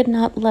 whom we could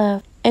not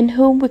love, and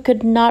whom we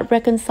could not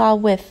reconcile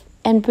with,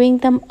 and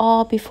bring them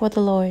all before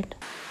the Lord.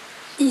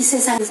 이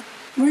세상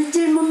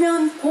물질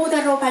문명은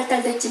고도로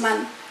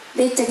발달됐지만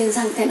내적인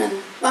상태는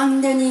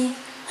완전히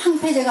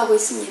황폐해 가고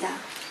있습니다.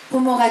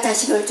 부모가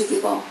자식을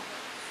죽이고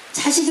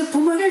자식이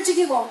부모를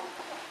죽이고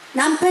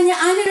남편이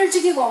아내를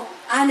죽이고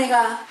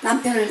아내가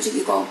남편을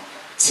죽이고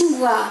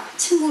친구가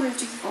친구를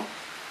죽이고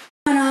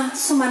얼마나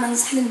수많은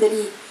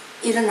살인들이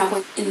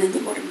일어나고 있는지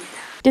모릅니다.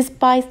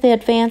 Despite the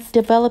advanced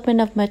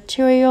development of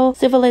material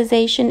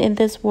civilization in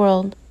this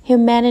world,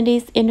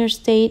 humanity's inner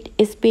state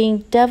is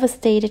being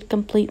devastated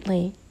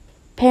completely.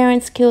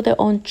 Parents kill their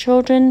own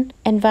children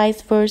and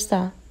vice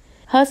versa.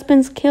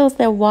 Husbands kill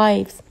their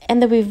wives,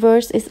 and the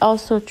reverse is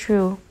also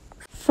true.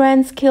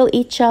 Friends kill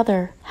each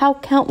other. How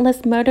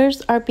countless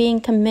murders are being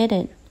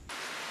committed.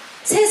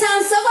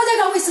 세상은 썩어져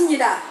가고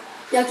있습니다.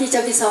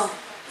 여기저기서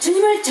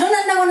주님을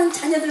전한다고 하는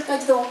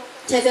자녀들까지도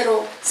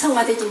제대로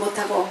성화되지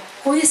못하고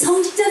고위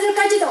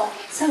성직자들까지도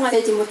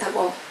성화되지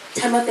못하고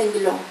잘못된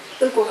길로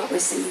끌고 가고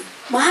있으니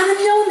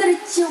많은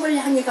영혼들이 지옥을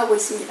향해 가고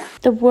있습니다.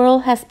 The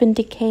world has been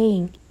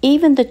decaying.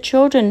 Even the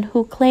children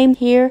who claim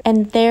here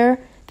and there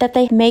that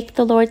they make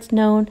the Lord's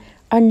known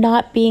are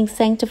not being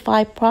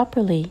sanctified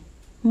properly.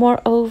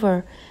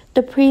 Moreover,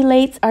 the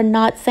prelates are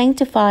not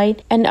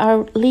sanctified and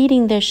are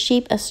leading their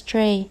sheep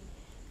astray.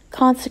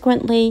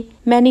 Consequently,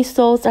 many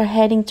souls are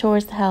heading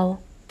towards hell.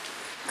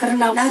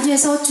 그러나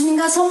나주에서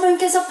주님과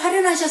성모님께서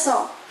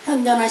발현하셔서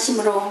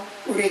현존하심으로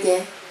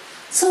우리에게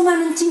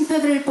수많은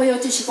징표들을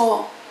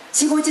보여주시고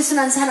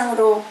지고지순한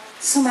사랑으로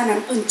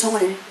수많은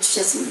은총을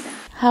주셨습니다.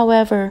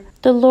 However,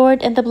 the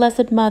Lord and the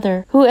Blessed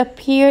Mother, who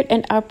appeared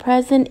and are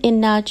present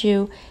in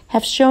Naju,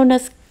 have shown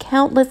us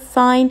countless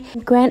signs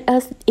and grant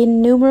us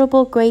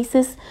innumerable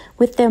graces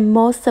with their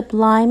most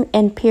sublime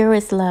and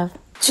purest love.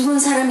 죽은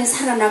사람이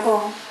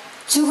살아나고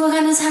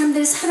죽어가는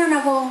사람들이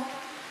살아나고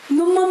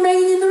눈먼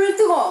맹인이 눈을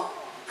뜨고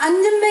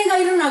안전뱅이가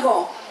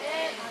일어나고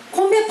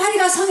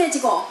곰배파리가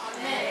성해지고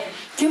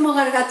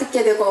규모가리가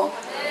듣게 되고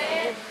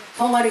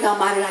벙어리가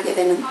말을 하게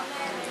되는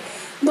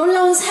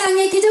놀라운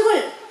사랑의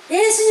기적을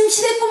예수님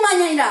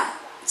시대뿐만이 아니라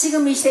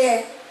지금 이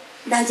시대에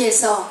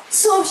나주에서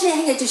수없이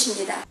행해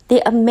주십니다.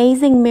 The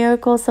amazing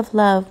miracles of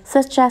love,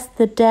 such as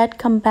the dead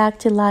come back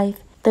to life,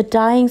 the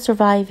dying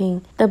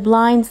surviving, the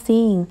blind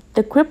seeing,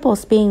 the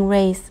cripples being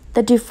raised,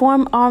 the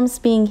deformed arms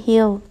being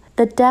healed,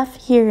 the deaf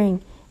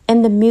hearing,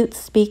 and the mute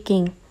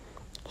speaking.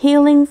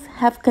 Healings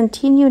have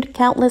continued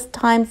countless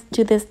times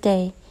to this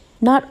day,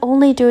 not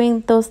only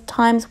during those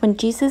times when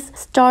Jesus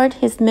started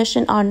his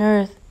mission on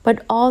earth,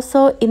 but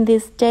also in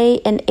this day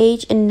and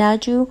age in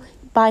Naju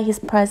by his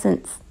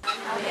presence.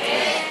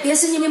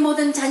 예수님의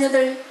모든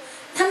자녀들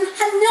단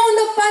한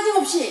영혼도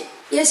빠짐없이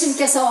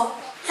예수님께서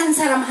한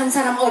사람 한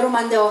사람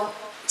어루만져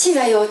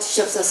치유하여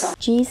주시옵소서.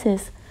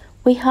 Jesus,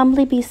 we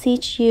humbly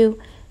beseech you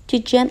to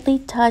gently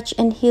touch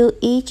and heal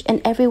each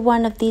and every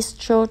one of these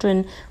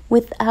children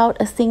without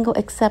a single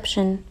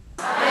exception.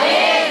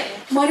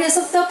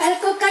 머리에서부터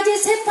발끝까지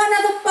세포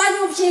하나도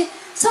빠짐없이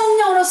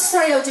성령으로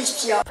수술하여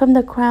주십시오. From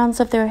the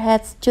crowns of their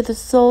heads to the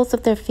soles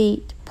of their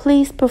feet,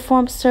 please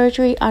perform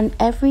surgery on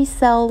every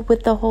cell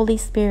with the Holy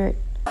Spirit.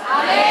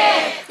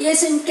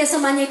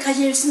 예수님께서만이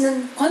가질 수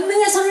있는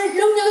권능의 손을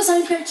능력의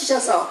손을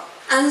펼치셔서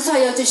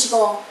안수하여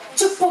주시고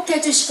축복해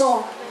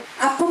주시고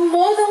아픈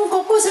모든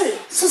곳곳을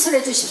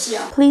수술해 주십시오.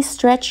 Please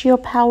stretch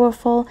your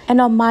powerful and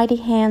almighty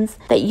hands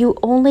that you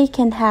only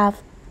can have.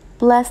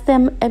 Bless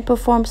them and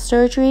perform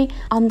surgery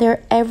on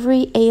their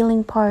every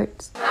ailing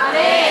part.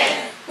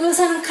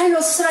 의사는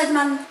칼로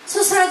수술하지만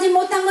수술하지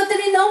못한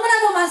것들이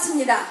너무나도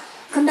많습니다.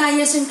 그러나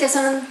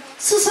예수님께서는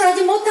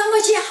수술하지 못한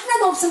것이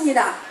하나도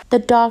없습니다.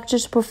 The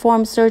doctors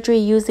perform surgery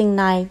using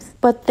knives,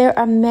 but there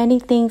are many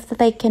things that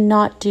they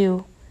cannot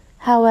do.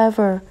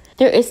 However,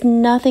 there is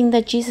nothing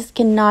that Jesus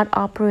cannot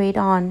operate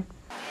on.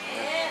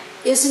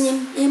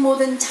 예수님, 이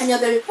모든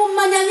자녀들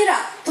뿐만이 아니라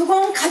두고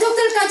온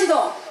가족들까지도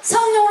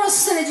성령으로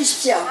수술해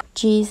주십시오.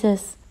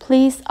 Jesus,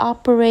 please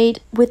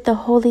operate with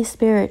the Holy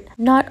Spirit,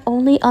 not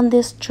only on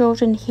these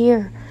children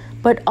here,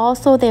 but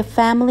also their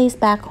families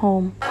back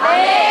home.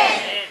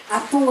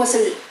 아픈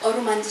곳을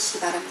어루만지시기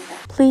바랍니다.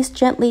 Please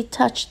gently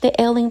touch the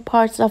ailing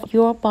parts of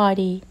your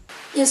body.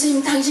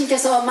 예수님,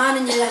 당신께서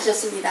많은 일을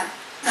하셨습니다.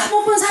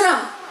 못 본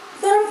사람,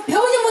 또는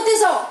배우지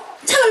못해서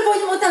책을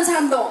보지 못한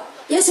사람도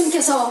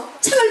예수님께서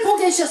책을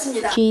보게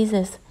해주셨습니다.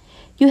 Jesus,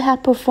 you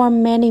have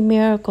performed many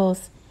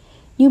miracles.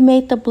 You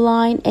made the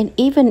blind and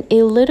even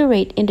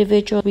illiterate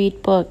individuals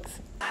read books.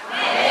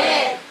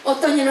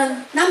 어떤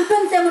이는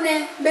남편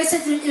때문에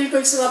메시지를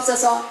읽을 수가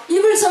없어서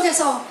이불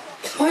속에서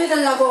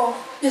보여달라고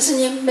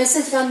예수님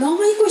메시지가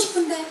너무 읽고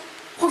싶은데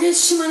보게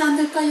해주시면 안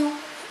될까요?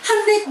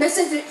 하는데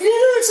메시지를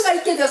읽을 수가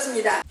있게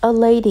되었습니다. A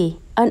lady,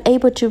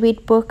 unable to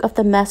read book of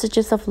the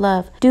messages of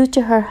love due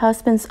to her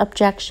husband's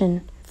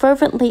objection,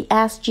 fervently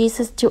asked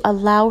Jesus to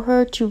allow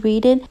her to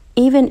read it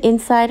even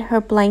inside her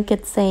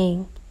blanket,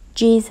 saying,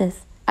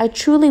 Jesus, I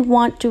truly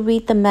want to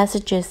read the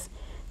messages.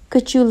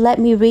 Could you let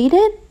me read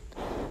it?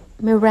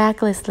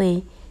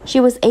 Miraculously,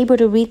 she was able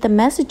to read the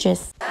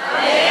messages.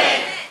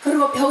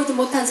 그리고 배우지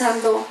못한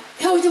사람도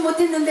배우지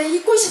못했는데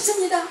읽고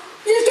싶습니다.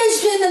 읽게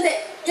해주셔야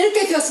했는데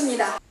읽게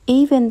되었습니다.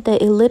 Even the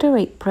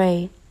illiterate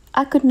prayed,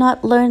 I could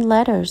not learn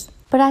letters,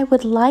 but I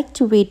would like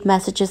to read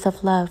messages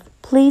of love.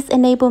 Please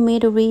enable me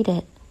to read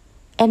it.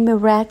 And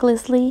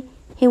miraculously,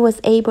 he was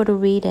able to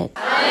read it.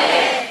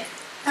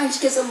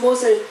 당신께서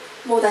무엇을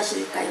못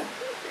하실까요?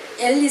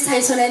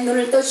 엘리사의 손에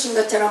눈을 떠주신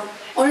것처럼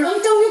오늘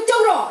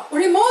영적으로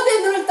우리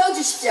모두의 눈을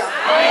떠주십시오.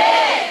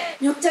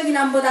 육적인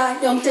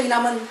암보다 영적인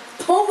암은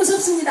더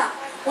무섭습니다.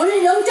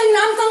 오늘 영적인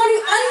암덩어리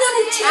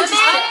완전히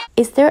치워주십시오.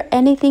 Is there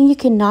anything you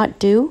cannot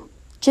do?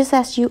 Just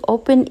as you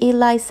opened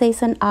Eli's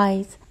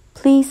eyes,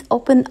 please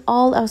open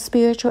all our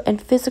spiritual and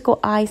physical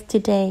eyes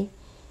today.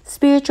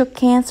 Spiritual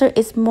cancer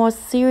is more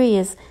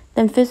serious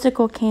than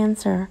physical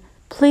cancer.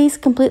 Please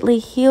completely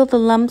heal the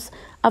lumps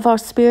of our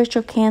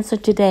spiritual cancer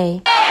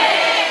today.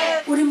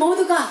 우리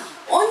모두가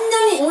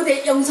온전히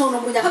 5대 영성으로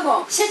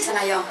무장하고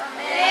실천하여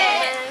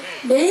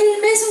매일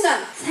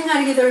매순간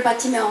생활의 기도를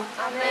바치며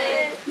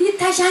네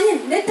탓이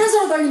아닌 내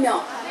탓으로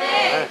돌리며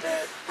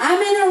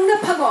아멘을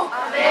응답하고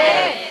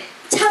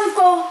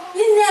참고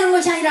인내하는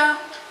것이 아니라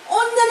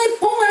온전히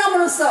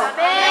봉헌함으로써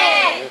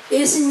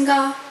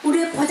예수님과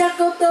우리의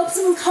보잘것도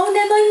없음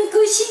가운데 놓인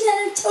그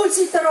신년을 채울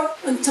수 있도록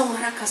은총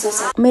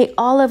허락하소서. May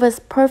all of us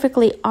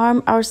perfectly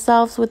arm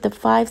ourselves with the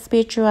 5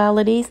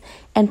 spiritualities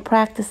and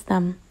practice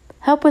them.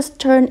 Help us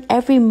turn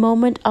every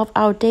moment of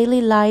our daily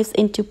lives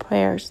into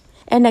prayers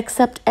and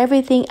accept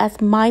everything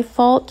as my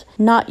fault,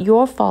 not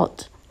your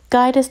fault.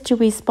 Guide us to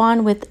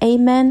respond with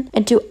amen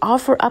and to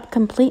offer up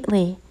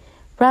completely,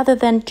 rather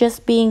than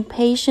just being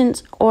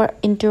patient or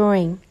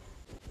enduring.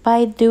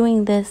 By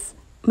doing this,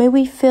 may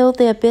we fill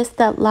the abyss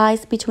that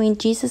lies between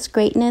Jesus'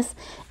 greatness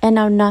and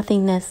our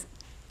nothingness.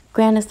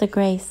 Grant us the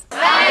grace.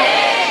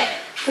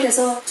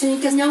 그래서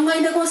주님께서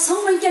영광이 되고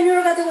성령께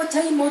연료가 되고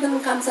저희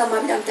모든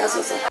감사함을 함께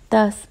하소서.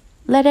 Thus,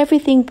 let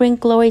everything bring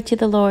glory to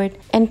the Lord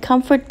and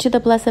comfort to the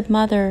Blessed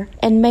Mother,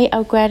 and may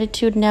our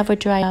gratitude never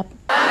dry up.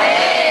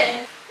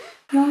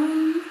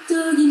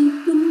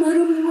 영적인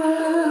끝마름과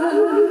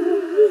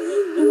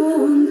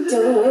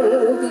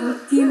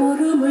영적인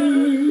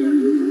기모름을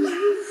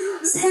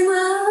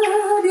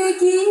생활의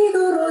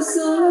기도로서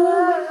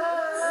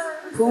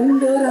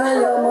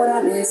분별하여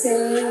몰아내세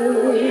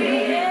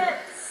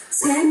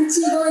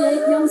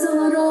샘치고의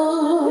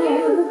영성으로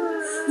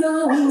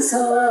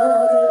용서를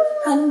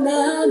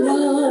한다면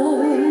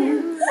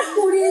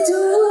우리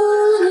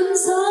주님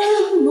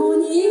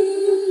성모님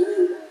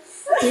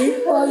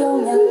기뻐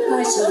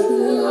용약하시리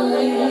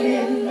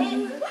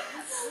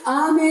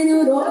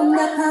아멘으로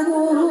응답하고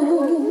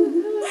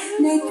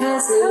내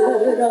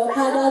탓으로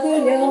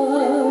받아들여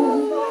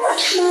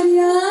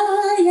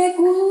마리아의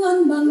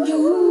구원방주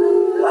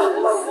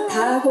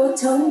타고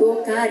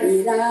천국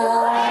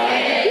가리라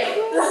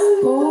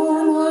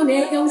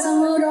봉헌의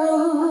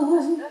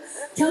영성으로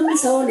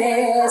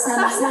겸손의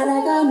삶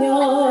살아가며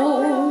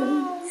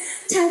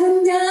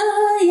작은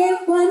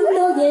자의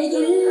관독의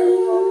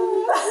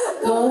길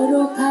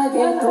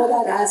거룩하게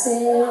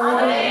도달하세.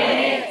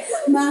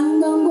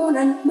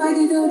 망동고난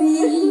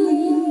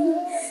마귀들이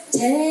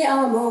제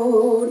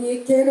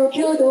아무리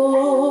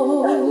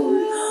괴롭혀도